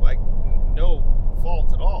mistake, like no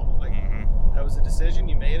fault at all. Like that was a decision,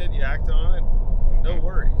 you made it, you acted on it, no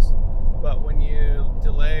worries. But when you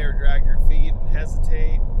delay or drag your feet and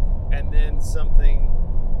hesitate, and then something,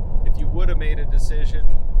 if you would have made a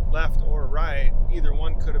decision left or right, either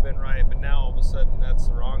one could have been right, but now all of a sudden that's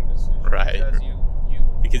the wrong decision. Right.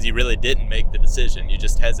 Because you really didn't make the decision, you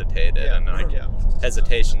just hesitated. Yeah. And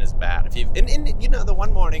hesitation is bad. If you and the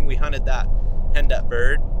one morning we hunted that hen-up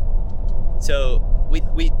bird, so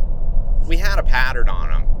we had a pattern on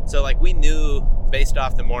them. So like we knew based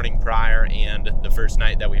off the morning prior and the first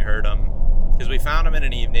night that we heard them, because we found them in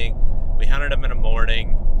an evening, we hunted them in a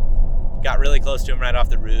morning, got really close to them right off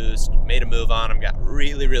the roost, made a move on them, got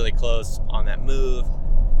really, really close on that move,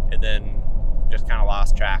 and then just kind of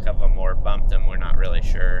lost track of them or bumped them. We're not really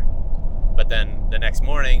sure. But then the next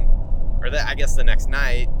morning, I guess the next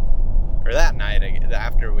night, or that night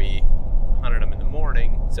after we hunted them in the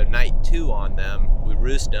morning, so night 2 on them, we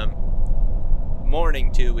roost them.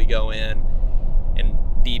 Morning 2, we go in, and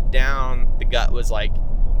deep down, the gut was like,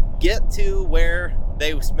 get to where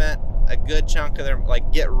they spent a good chunk of their,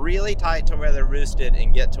 like, get really tight to where they're roosted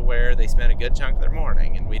and get to where they spent a good chunk of their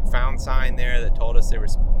morning. And we'd found sign there that told us there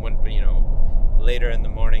was, later in the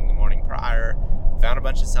morning prior, found a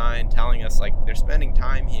bunch of sign telling us like they're spending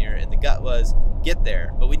time here, and the gut was get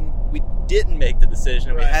there. But we didn't make the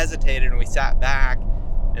decision. Right. We hesitated and we sat back,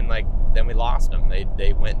 and like then we lost them.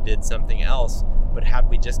 They went and did something else. But had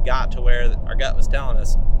we just got to where our gut was telling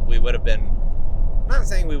us, we would have been, I'm not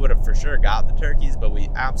saying we would have for sure got the turkeys, but we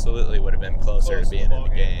absolutely would have been closer to being in the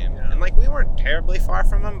game. Yeah. And like we weren't terribly far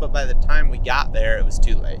from them, but by the time we got there, it was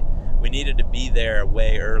too late. We needed to be there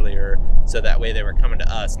way earlier, so that way they were coming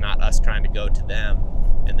to us, not us trying to go to them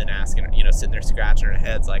and then asking, sitting there scratching our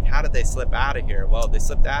heads like, how did they slip out of here? Well, they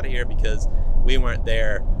slipped out of here because we weren't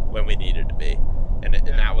there when we needed to be. And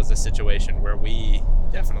that was a situation where we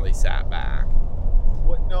definitely sat back.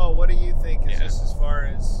 What do you think is just as far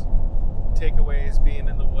as takeaways being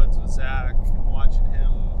in the woods with Zach and watching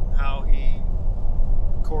him, how he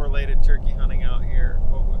correlated turkey hunting out here?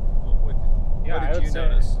 What did you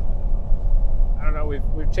notice? I don't know,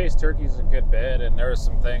 we've chased turkeys a good bit, and there were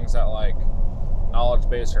some things that, like, knowledge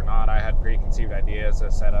base or not, I had preconceived ideas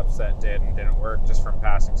of setups that did and didn't work just from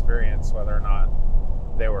past experience, whether or not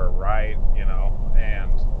they were right,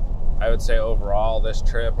 and I would say overall this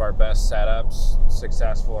trip, our best setups,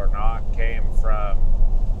 successful or not, came from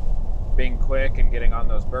being quick and getting on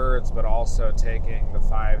those birds, but also taking the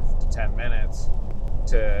 5 to 10 minutes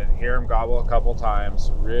to hear him gobble a couple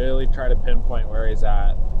times, really try to pinpoint where he's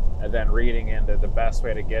at, and then reading into the best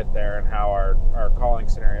way to get there and how our calling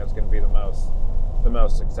scenario is going to be the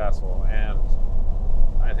most successful. And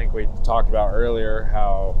I think we talked about earlier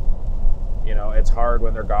how, it's hard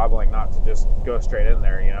when they're gobbling not to just go straight in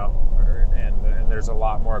there, and there's a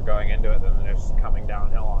lot more going into it than just coming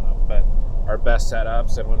downhill on them. But our best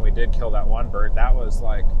setups, and when we did kill that one bird, that was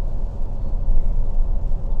like,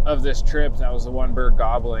 of this trip, that was the one bird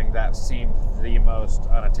gobbling that seemed the most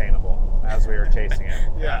unattainable as we were chasing it.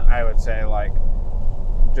 Yeah. I would say, like,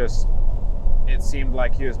 just, it seemed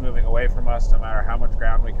like he was moving away from us no matter how much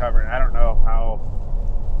ground we covered. And I don't know how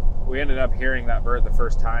we ended up hearing that bird the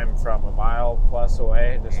first time from a mile plus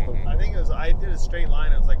away. I think I did a straight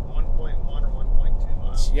line. It was like 1.1 or 1.2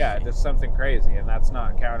 miles. Yeah, just something crazy. And that's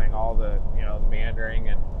not counting all the, the meandering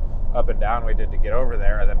and up and down we did to get over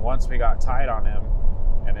there. And then once we got tight on him,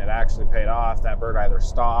 and it actually paid off, that bird either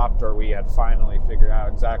stopped or we had finally figured out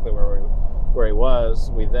exactly where he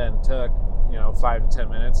was. We then took 5 to 10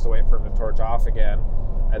 minutes to wait for him to torch off again,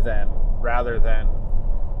 and then rather than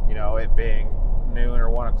it being noon or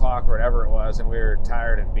 1 o'clock or whatever it was, and we were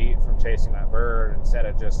tired and beat from chasing that bird, instead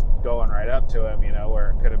of just going right up to him,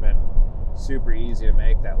 where it could have been super easy to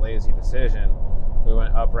make that lazy decision, we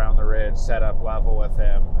went up around the ridge, set up level with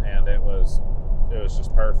him, and it was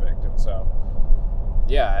just perfect. And so,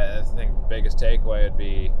 yeah, I think the biggest takeaway would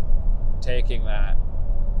be taking that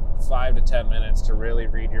 5 to 10 minutes to really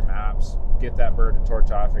read your maps, get that bird to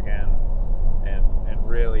torch off again, and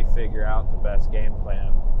really figure out the best game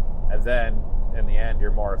plan. And then in the end,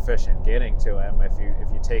 you're more efficient getting to him if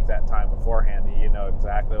you take that time beforehand. You know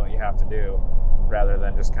exactly what you have to do, rather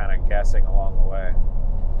than just kind of guessing along the way.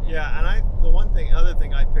 Yeah, and the other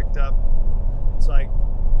thing I picked up, it's like,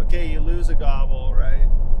 okay, you lose a gobble, right?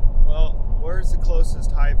 Well, where's the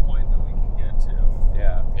closest high point that we can get to?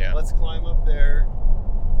 Yeah. Let's climb up there,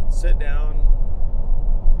 sit down,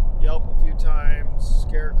 yelp a few times,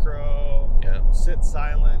 scarecrow, sit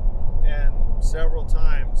silent, and several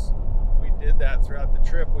times we did that throughout the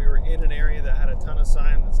trip. We were in an area that had a ton of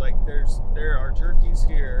sign that's like, there are turkeys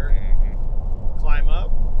here. Mm-hmm. Climb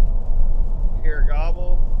up, hear a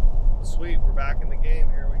gobble, sweet, we're back in the game,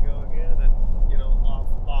 here we go again, and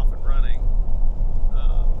off and running.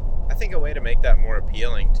 I think a way to make that more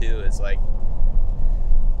appealing too is like,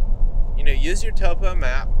 use your topo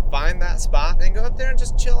map, find that spot, and go up there and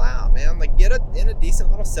just chill out, man. Like, get in a decent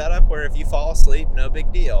little setup where if you fall asleep, no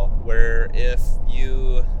big deal. Where if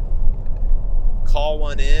you call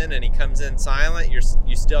one in and he comes in silent,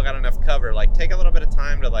 you still got enough cover. Like, take a little bit of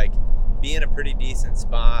time to like be in a pretty decent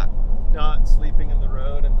spot. Not sleeping in the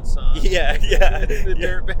road in the sun. Yeah. In the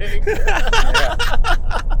dirt bank.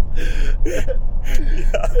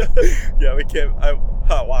 Yeah, we came. I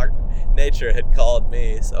walked. Nature had called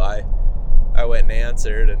me, so I went and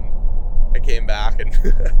answered, and I came back, and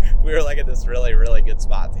we were like at this really, really good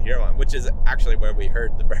spot to hear one, which is actually where we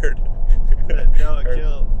heard the bird. That Noah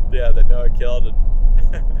killed. Yeah, that Noah killed.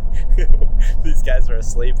 And these guys were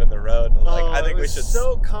asleep in the road, and I think we should.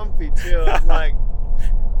 So comfy too. I'm like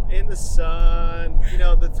in the sun,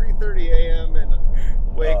 the 3:30 a.m. and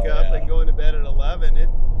wake up and going to bed at 11. It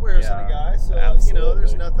wears on a guy, so absolutely.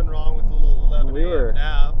 There's nothing wrong with a little 11 a.m.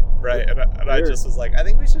 nap. Right, and I just was like, I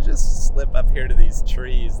think we should just slip up here to these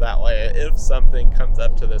trees. That way, if something comes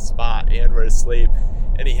up to this spot and we're asleep,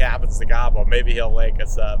 and he happens to gobble, maybe he'll wake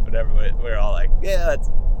us up. And we're all like,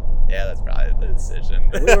 that's probably the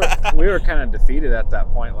decision. we were kind of defeated at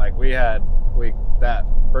that point. Like that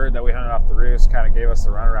bird that we hunted off the roost kind of gave us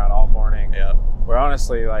the runaround all morning. Yeah, we're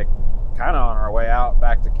honestly like kind of on our way out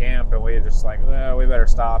back to camp, and we just like, we better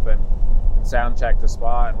stop and sound check the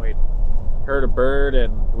spot. And we heard a bird,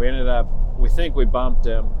 and we think we bumped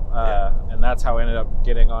him, and that's how we ended up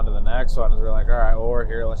getting onto the next one. Is we're like, all right, well, we're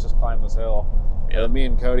here, let's just climb this hill. Yeah. And me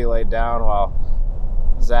and Cody laid down while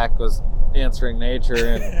Zach was answering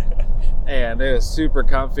nature, and it was super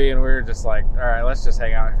comfy, and we were just like, all right, let's just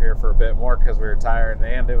hang out here for a bit more because we were tired,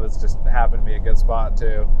 and it was just happened to be a good spot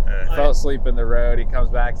too. Fell asleep in the road. He comes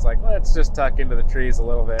back, it's like, let's just tuck into the trees a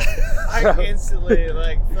little bit. I instantly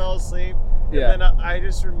fell asleep. And then I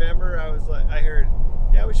just remember I heard,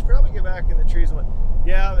 we should probably get back in the trees. And went,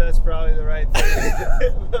 that's probably the right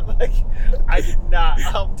thing. But I did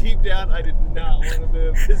not, deep down, I did not want to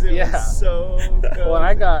move because it was so cozy. When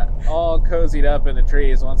I got all cozied up in the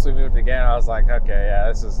trees, once we moved again, I was like, okay,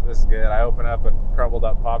 this is good. I open up a crumbled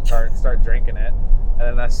up Pop-Tart and start drinking it. And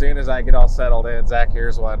then as soon as I get all settled in, Zach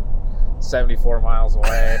hears one 74 miles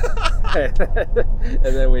away. And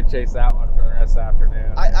then we chase that one for the rest of the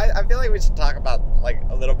afternoon. I feel like we should talk about like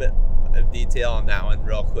a little bit of detail on that one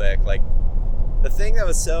real quick. Like, the thing that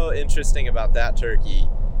was so interesting about that turkey,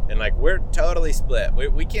 and like we're totally split.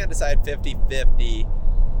 We can't decide 50-50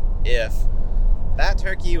 if that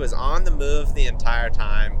turkey was on the move the entire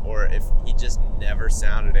time or if he just never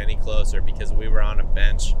sounded any closer because we were on a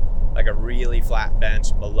bench, like a really flat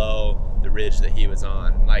bench below the ridge that he was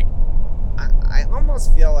on. Like, I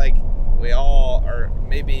almost feel like we all are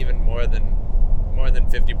maybe even more than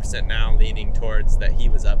 50% now leaning towards that he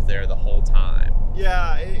was up there the whole time.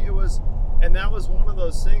 Yeah, it was, and that was one of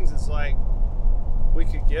those things. It's like we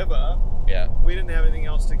could give up. Yeah. We didn't have anything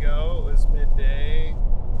else to go. It was midday.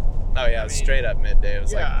 Oh yeah, it was straight up midday. It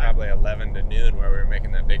was like probably 11 to noon where we were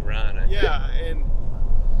making that big run. And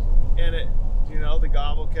it, the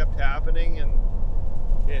gobble kept happening, and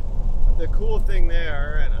the cool thing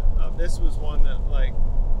there, and this was one that like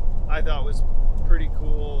I thought was pretty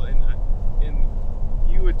cool, and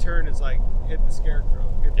you would turn as like hit the scarecrow,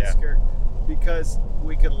 because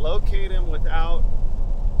we could locate him without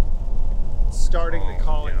starting the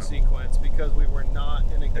calling sequence because we were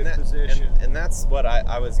not in a good position. And that's what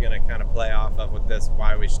I was going to kind of play off of with this,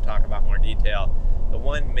 why we should talk about more detail. The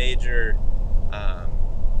one major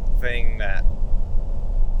thing that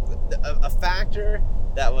a factor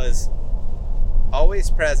that was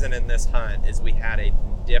always present in this hunt is we had a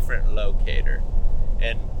different locator.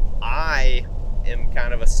 And I am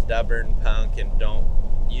kind of a stubborn punk and don't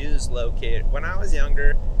use locator. When I was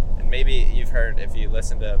younger, and maybe you've heard, if you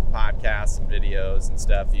listen to podcasts and videos and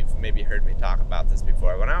stuff, you've maybe heard me talk about this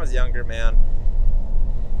before. When I was younger, man,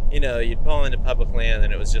 you know, you'd pull into public land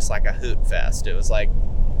and it was just like a hoot fest. It was like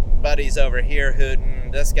buddies over here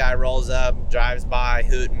hooting, this guy rolls up, drives by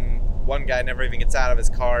hooting, one guy never even gets out of his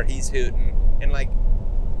car, he's hooting. And like,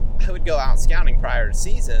 I would go out scouting prior to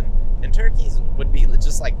season, and turkeys would be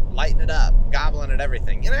just like lighting it up, gobbling at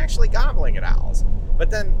everything, and actually gobbling at owls.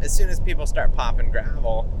 But then as soon as people start popping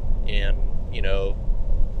gravel and, you know,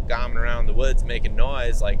 gobbling around the woods making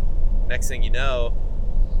noise, like next thing you know,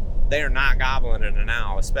 they are not gobbling at an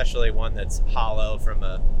owl, especially one that's hollow from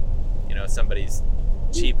a, you know, somebody's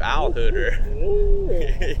cheap owl hooter.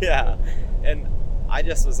 Yeah. And I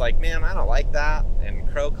just was like, man, I don't like that. And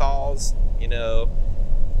crow calls, you know,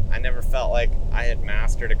 I never felt like I had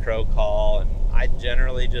mastered a crow call, and I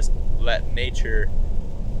generally just let nature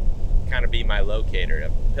kind of be my locator. A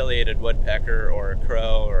pileated woodpecker or a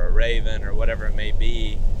crow or a raven or whatever it may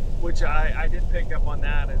be. Which I did pick up on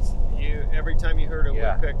that, is you, every time you heard a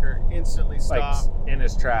woodpecker, instantly stop. Like in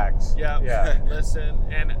his tracks. Yeah. And listen.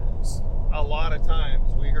 And a lot of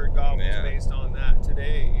times we heard gobbles based on that.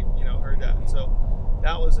 Today, you know, heard that. And so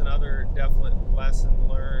that was another definite lesson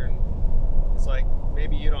learned. It's like,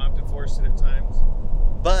 maybe you don't have to force it at times.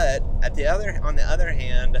 But on the other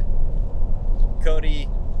hand, Cody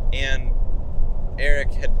and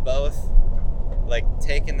Eric had both like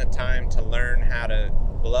taken the time to learn how to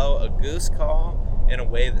blow a goose call in a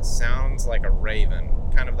way that sounds like a raven,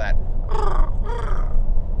 kind of that.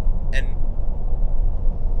 And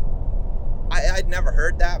I'd never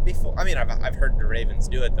heard that before. I mean, I've heard the ravens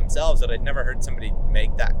do it themselves, but I'd never heard somebody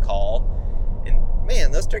make that call. And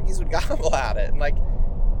man, those turkeys would gobble at it, and like,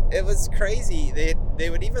 it was crazy. They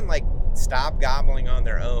would even like stop gobbling on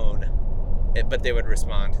their own, but they would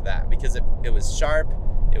respond to that because it was sharp.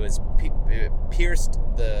 It pierced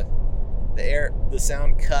the air, the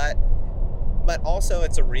sound cut, but also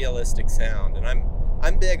it's a realistic sound, and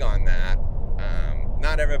I'm big on that.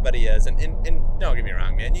 Not everybody is, and don't get me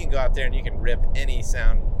wrong, man. You can go out there and you can rip any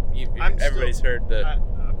sound. Everybody's heard the.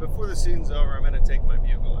 Before the season's over, I'm gonna take my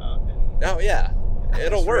bugle out. Oh yeah,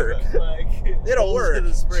 it'll work. It'll work.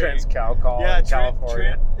 Trent's cow call in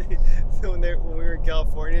California. When we were in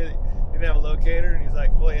California, he didn't have a locator, and he's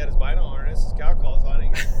like, well, he had his bino harness, his cow calls on it. He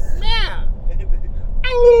goes, yeah.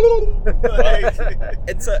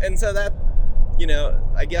 And so that, you know,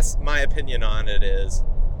 I guess my opinion on it is,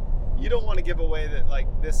 you don't want to give away that like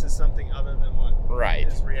this is something other than what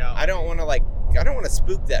is reality. I don't want to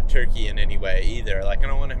spook that turkey in any way either. Like, I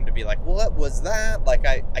don't want him to be like, what was that? Like,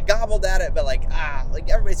 I gobbled at it, but like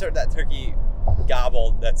everybody's heard that turkey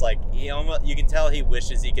gobble. That's like, you can tell he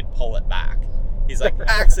wishes he could pull it back. He's like,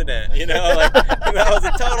 accident, you know, like, that was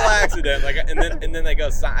a total accident. Like, and then they go,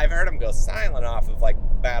 I've heard them go silent off of like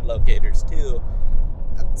bad locators too.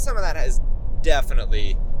 Some of that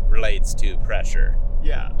definitely relates to pressure.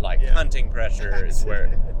 Yeah. Like hunting pressure is where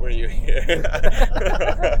you hear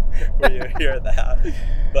where you hear that.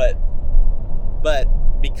 But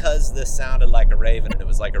because this sounded like a raven and it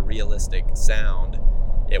was like a realistic sound,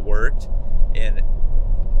 it worked. And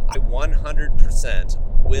I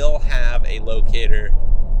 100% will have a locator.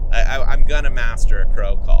 I'm gonna master a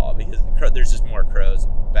crow call because there's just more crows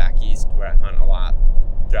back east where I hunt a lot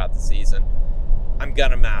throughout the season. I'm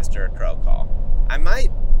gonna master a crow call.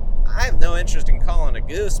 I have no interest in calling a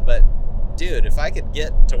goose, but dude, if I could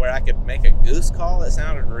get to where I could make a goose call that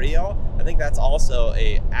sounded real, I think that's also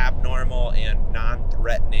a abnormal and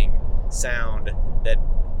non-threatening sound that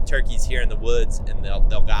turkeys hear in the woods, and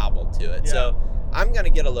they'll gobble to it. Yeah. So I'm gonna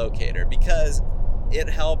get a locator because it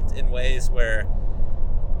helped in ways where,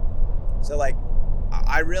 so like,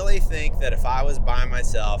 I really think that if I was by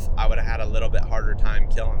myself, I would have had a little bit harder time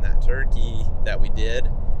killing that turkey that we did.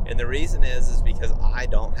 And the reason is because I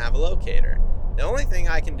don't have a locator. The only thing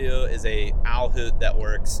I can do is a owl hoot that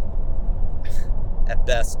works at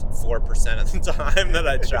best 4% of the time that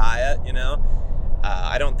I try it, you know.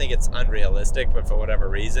 I don't think it's unrealistic, but for whatever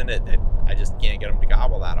reason, I just can't get them to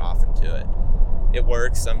gobble that often to it. It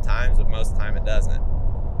works sometimes, but most of the time it doesn't.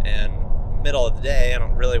 And middle of the day, I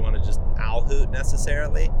don't really want to just owl hoot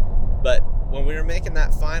necessarily, but when we were making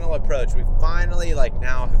that final approach, we finally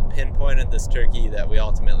now have pinpointed this turkey that we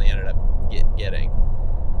ultimately ended up getting.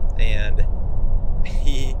 And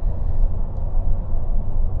he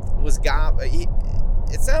was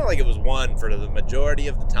it sounded like it was one for the majority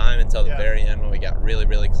of the time until the very end when we got really,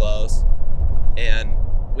 really close. And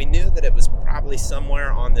we knew that it was probably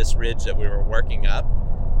somewhere on this ridge that we were working up,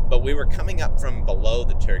 but we were coming up from below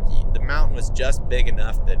the turkey. The mountain was just big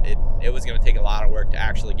enough that it was going to take a lot of work to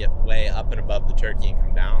actually get way up and above the turkey and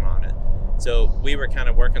come down on it. So we were kind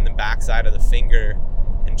of working the backside of the finger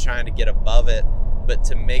and trying to get above it. But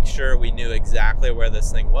to make sure we knew exactly where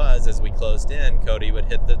this thing was, as we closed in, Cody would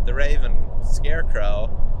hit the raven scarecrow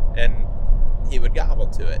and he would gobble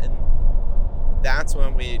to it. And that's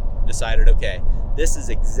when we decided, okay, this is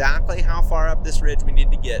exactly how far up this ridge we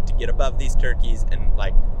need to get above these turkeys. And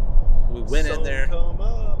like, we went in there. Sun come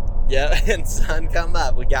up. Yeah, and sun come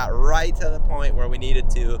up. We got right to the point where we needed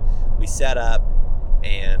to. We set up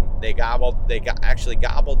and they actually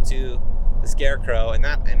gobbled to the scarecrow, and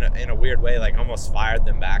that in a weird way like almost fired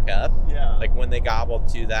them back up. Yeah. Like when they gobbled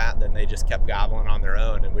to that, then they just kept gobbling on their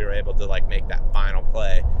own, and we were able to like make that final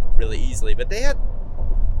play really easily. But they had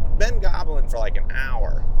been gobbling for like an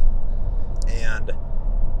hour, and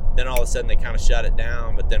then all of a sudden they kind of shut it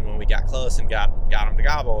down. But then when we got close and got them to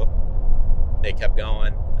gobble, they kept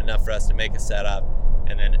going enough for us to make a setup,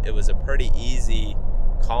 and then it was a pretty easy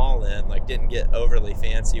call in, like didn't get overly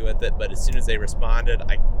fancy with it, but as soon as they responded,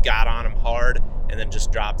 I got on them hard and then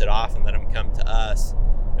just dropped it off and let them come to us.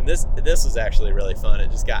 And this was actually really fun.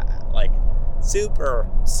 It just got like super,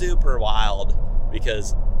 super wild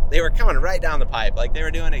because they were coming right down the pipe. Like they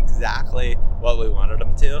were doing exactly what we wanted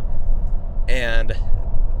them to. And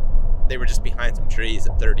they were just behind some trees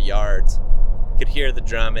at 30 yards. Could hear the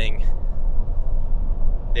drumming.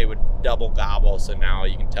 They would double gobble, so now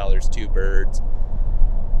you can tell there's two birds.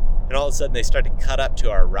 And all of a sudden they start to cut up to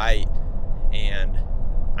our right, and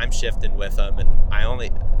I'm shifting with them, and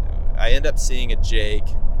I end up seeing a Jake.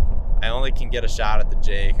 I only can get a shot at the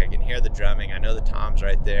Jake. I can hear the drumming. I know the Tom's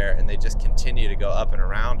right there, and they just continue to go up and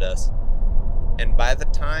around us. And by the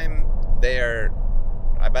time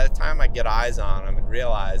I get eyes on them and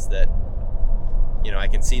realize that, I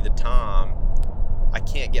can see the Tom, I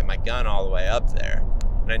can't get my gun all the way up there.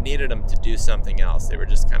 And I needed them to do something else. They were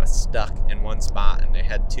just kind of stuck in one spot, and they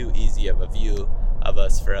had too easy of a view of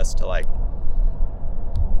us for us to like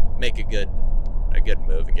make a good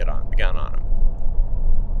move and get on the gun on them.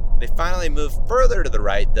 They finally moved further to the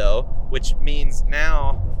right though, which means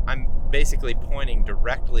now I'm basically pointing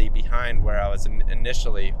directly behind where I was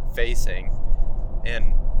initially facing,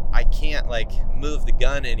 and I can't like move the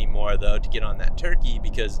gun anymore though to get on that turkey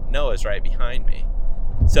because Noah's right behind me.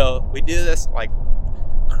 So we do this like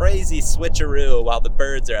crazy switcheroo while the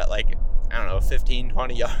birds are at like, 15,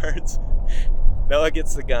 20 yards. Noah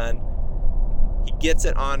gets the gun. He gets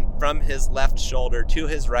it on from his left shoulder to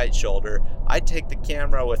his right shoulder. I take the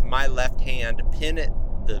camera with my left hand, pin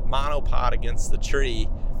the monopod against the tree,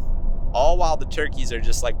 all while the turkeys are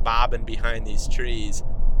just like bobbing behind these trees.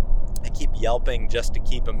 I keep yelping just to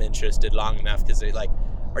keep them interested long enough because they like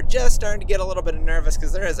are just starting to get a little bit nervous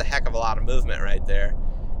because there is a heck of a lot of movement right there.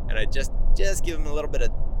 And I just give them a little bit of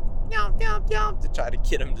yomp, yomp, yomp to try to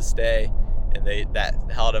get them to stay. And that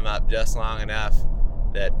held them up just long enough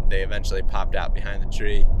that they eventually popped out behind the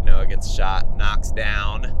tree. Noah gets shot, knocks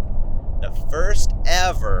down the first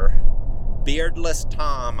ever beardless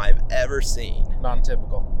Tom I've ever seen.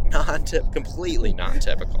 Non-typical. Completely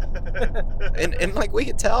non-typical. and like we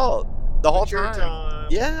could tell the whole time.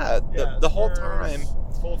 Yeah, the whole time.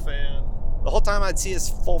 Full fan. The whole time I'd see his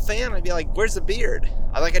full fan, I'd be like, where's the beard?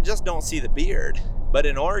 I just don't see the beard. But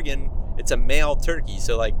in Oregon, it's a male turkey,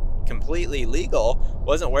 so like completely legal.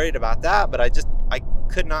 Wasn't worried about that, but I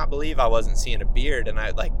could not believe I wasn't seeing a beard, and I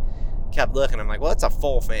like kept looking. I'm like, well, it's a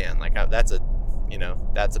full fan. Like that's a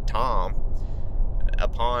Tom.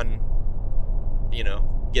 Upon,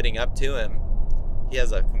 getting up to him, he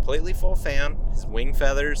has a completely full fan. His wing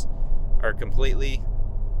feathers are completely,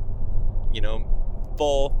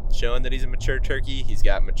 full, showing that he's a mature turkey. He's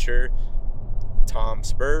got mature Tom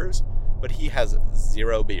spurs, but he has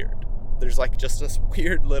zero beard. There's like just this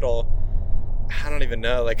weird little, I don't even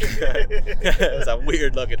know, like it's a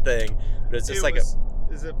weird looking thing, but it's just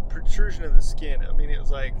it's a protrusion of the skin. I mean, it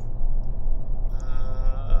was like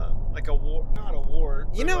a wart, not a wart.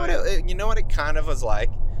 You know what it kind of was like?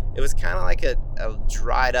 It was kind of like a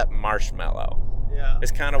dried up marshmallow. Yeah.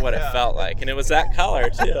 It's kind of what it felt like. And it was that color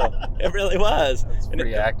too. It really was. That's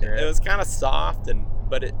pretty accurate. It was kind of soft,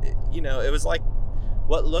 but it was like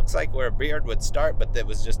what looks like where a beard would start, but there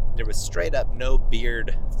was straight up no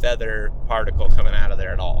beard feather particle coming out of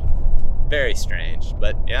there at all. Very strange,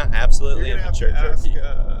 but yeah, absolutely a mature turkey.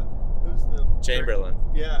 Who's the Chamberlain?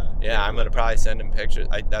 Yeah, I'm gonna probably send him pictures.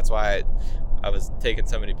 That's why I was taking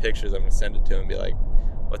so many pictures. I'm gonna send it to him and be like,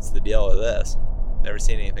 what's the deal with this? never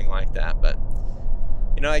seen anything like that. But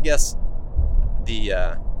I guess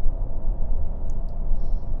the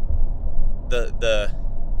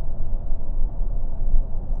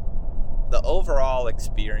overall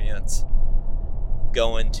experience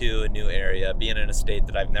going to a new area, being in a state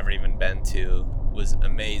that I've never even been to, was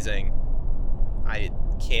amazing. I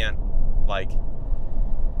can't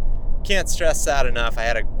stress that enough. I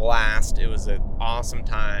had a blast. It was an awesome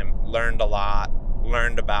time. Learned a lot.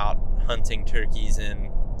 Learned about hunting turkeys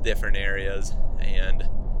in different areas. And,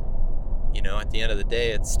 at the end of the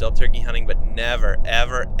day, it's still turkey hunting, but never,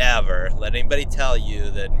 ever, ever let anybody tell you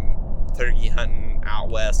that turkey hunting out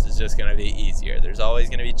west is just going to be easier. There's always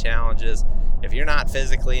going to be challenges. If you're not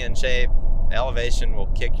physically in shape, elevation will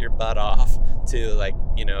kick your butt off too.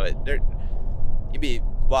 You'd be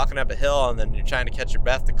walking up a hill and then you're trying to catch your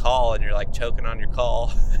breath to call and you're choking on your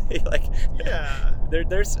call. Yeah.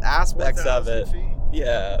 There's aspects of it. Feet.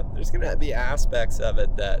 Yeah, there's going to be aspects of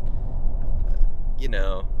it that,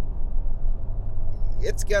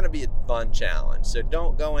 it's going to be a fun challenge. So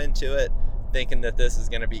don't go into it thinking that this is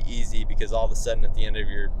going to be easy, because all of a sudden at the end of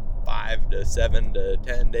your 5 to 7 to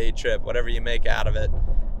 10 day trip, whatever you make out of it,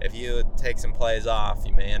 if you take some plays off,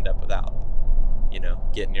 you may end up without,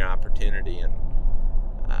 getting your opportunity. And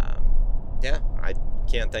I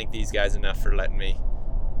can't thank these guys enough for letting me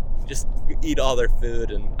just eat all their food.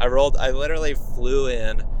 And I literally flew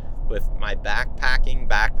in with my backpack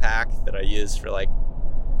that I use for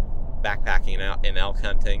backpacking out in elk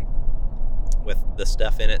hunting, with the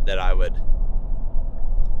stuff in it that I would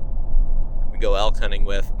go elk hunting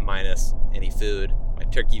with, minus any food, my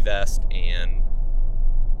turkey vest and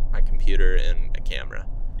my computer and a camera.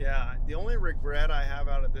 Yeah, the only regret I have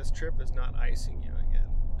out of this trip is not icing you again.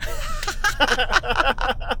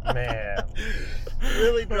 Man,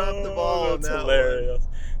 really dropped the ball. That's on that hilarious.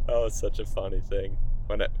 one. That was such a funny thing.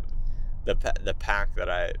 When the pack that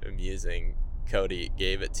I am using, Cody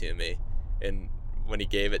gave it to me, and when he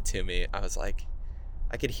gave it to me, I was like,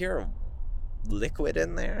 I could hear liquid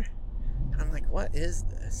in there, and I'm like, what is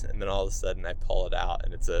this? And then all of a sudden I pull it out,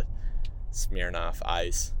 and it's a Smirnoff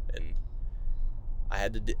Ice, and I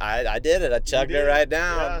did it. I chugged it right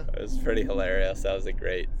down. Yeah. It was pretty hilarious. That was a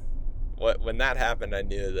great. When that happened, I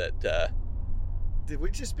knew that. Did we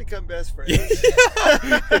just become best friends?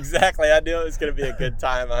 Yeah, exactly. I knew it was going to be a good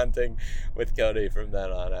time hunting with Cody from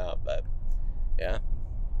then on out. But yeah,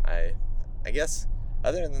 I guess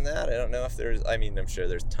other than that, I don't know if there's. I mean, I'm sure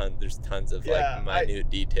there's tons of minute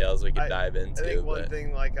details we could dive into. I think one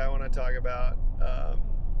thing I want to talk about,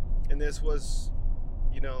 and this was,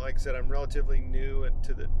 like I said, I'm relatively new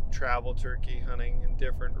to the travel turkey hunting in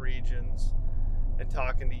different regions, and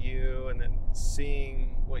talking to you and then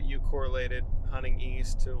seeing what you correlated hunting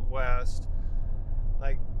east to west.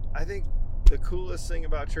 I think the coolest thing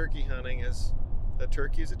about turkey hunting is a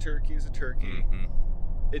turkey is a turkey is a turkey. Mm-hmm.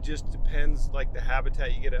 It just depends, the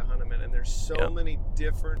habitat you get to hunt them in, and there's so many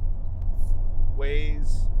different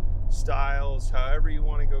ways, styles, however you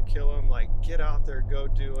want to go kill them. Get out there, go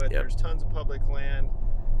do it. Yep. There's tons of public land.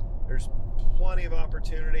 There's plenty of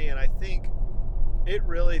opportunity, and I think it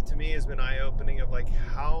really, to me, has been eye-opening of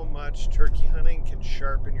how much turkey hunting can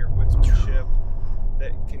sharpen your woodsmanship,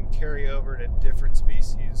 that can carry over to different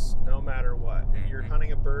species no matter what. And you're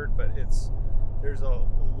hunting a bird, but there's a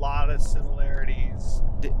lot of similarities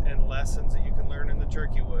and lessons that you can learn in the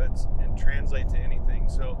turkey woods and translate to anything.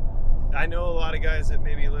 So I know a lot of guys that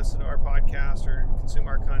maybe listen to our podcast or consume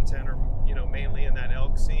our content or mainly in that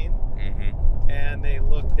elk scene, and they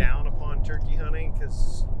look down upon turkey hunting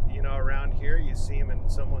because around here you see them in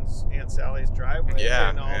someone's Aunt Sally's driveway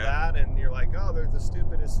and all that, and you're like, oh, they're the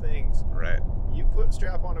stupidest things. Right. You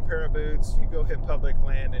strap on a pair of boots, you go hit public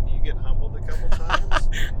land, and you get humbled a couple times,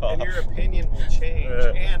 and your opinion will change.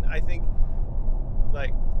 And I think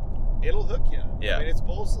it'll hook you. Yeah. I mean, it's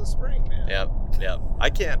bulls of the spring, man. Yep.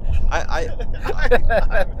 I can't.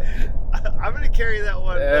 I'm gonna carry that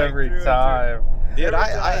one every time. Dude,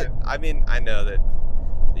 I mean, I know that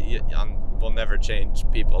we'll never change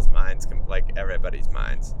people's minds, everybody's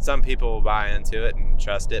minds. Some people will buy into it and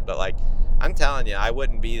trust it, but I'm telling you, I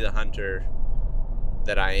wouldn't be the hunter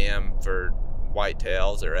that I am for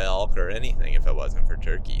whitetails or elk or anything if it wasn't for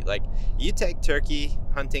turkey. You take turkey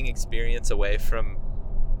hunting experience away from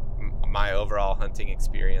my overall hunting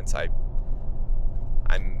experience, I'm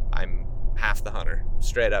half the hunter.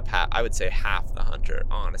 Straight up I would say half the hunter,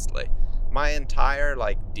 honestly. My entire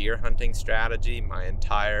deer hunting strategy, my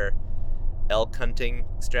entire elk hunting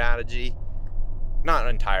strategy, not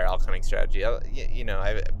entire elk hunting strategy,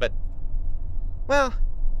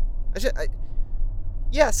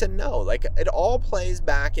 yes and no. It all plays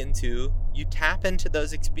back into you tap into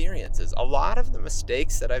those experiences. A lot of the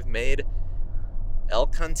mistakes that I've made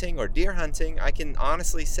elk hunting or deer hunting, I can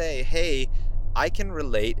honestly say, hey, I can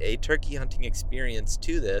relate a turkey hunting experience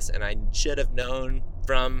to this, and I should have known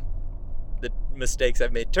from the mistakes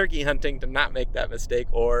I've made turkey hunting to not make that mistake,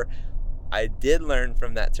 or I did learn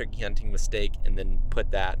from that turkey hunting mistake and then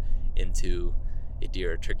put that into a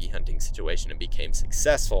deer or turkey hunting situation and became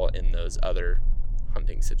successful in those other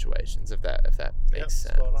hunting situations, if that makes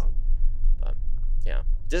sense. Spot on. But yeah,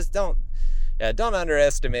 just don't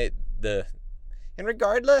underestimate and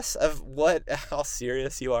regardless of how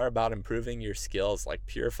serious you are about improving your skills, like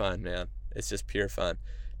pure fun, man. It's just pure fun.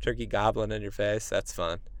 Turkey gobbling in your face, that's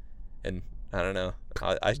fun. And I don't know,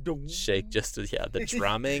 I shake just as, the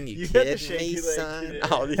drumming. You kidding me, son?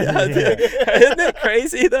 Oh yeah, dude. Isn't it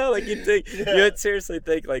crazy though? Like you would seriously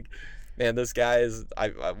think like, man, this guy is.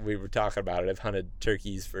 We were talking about it. I've hunted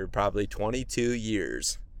turkeys for probably 22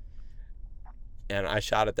 years. And I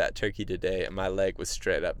shot at that turkey today, and my leg was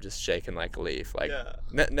straight up just shaking like a leaf. Like,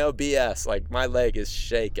 no BS. Like, my leg is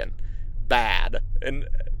shaking bad. And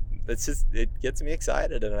it gets me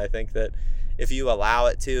excited. And I think that if you allow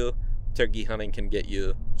it to, turkey hunting can get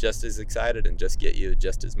you just as excited and just get you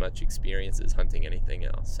just as much experience as hunting anything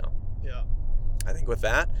else. So, yeah. I think with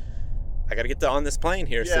that, I got to get on this plane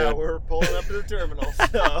here soon. Yeah, we're pulling up to the terminal.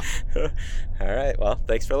 So. All right. Well,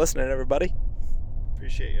 thanks for listening, everybody.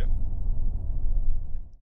 Appreciate you.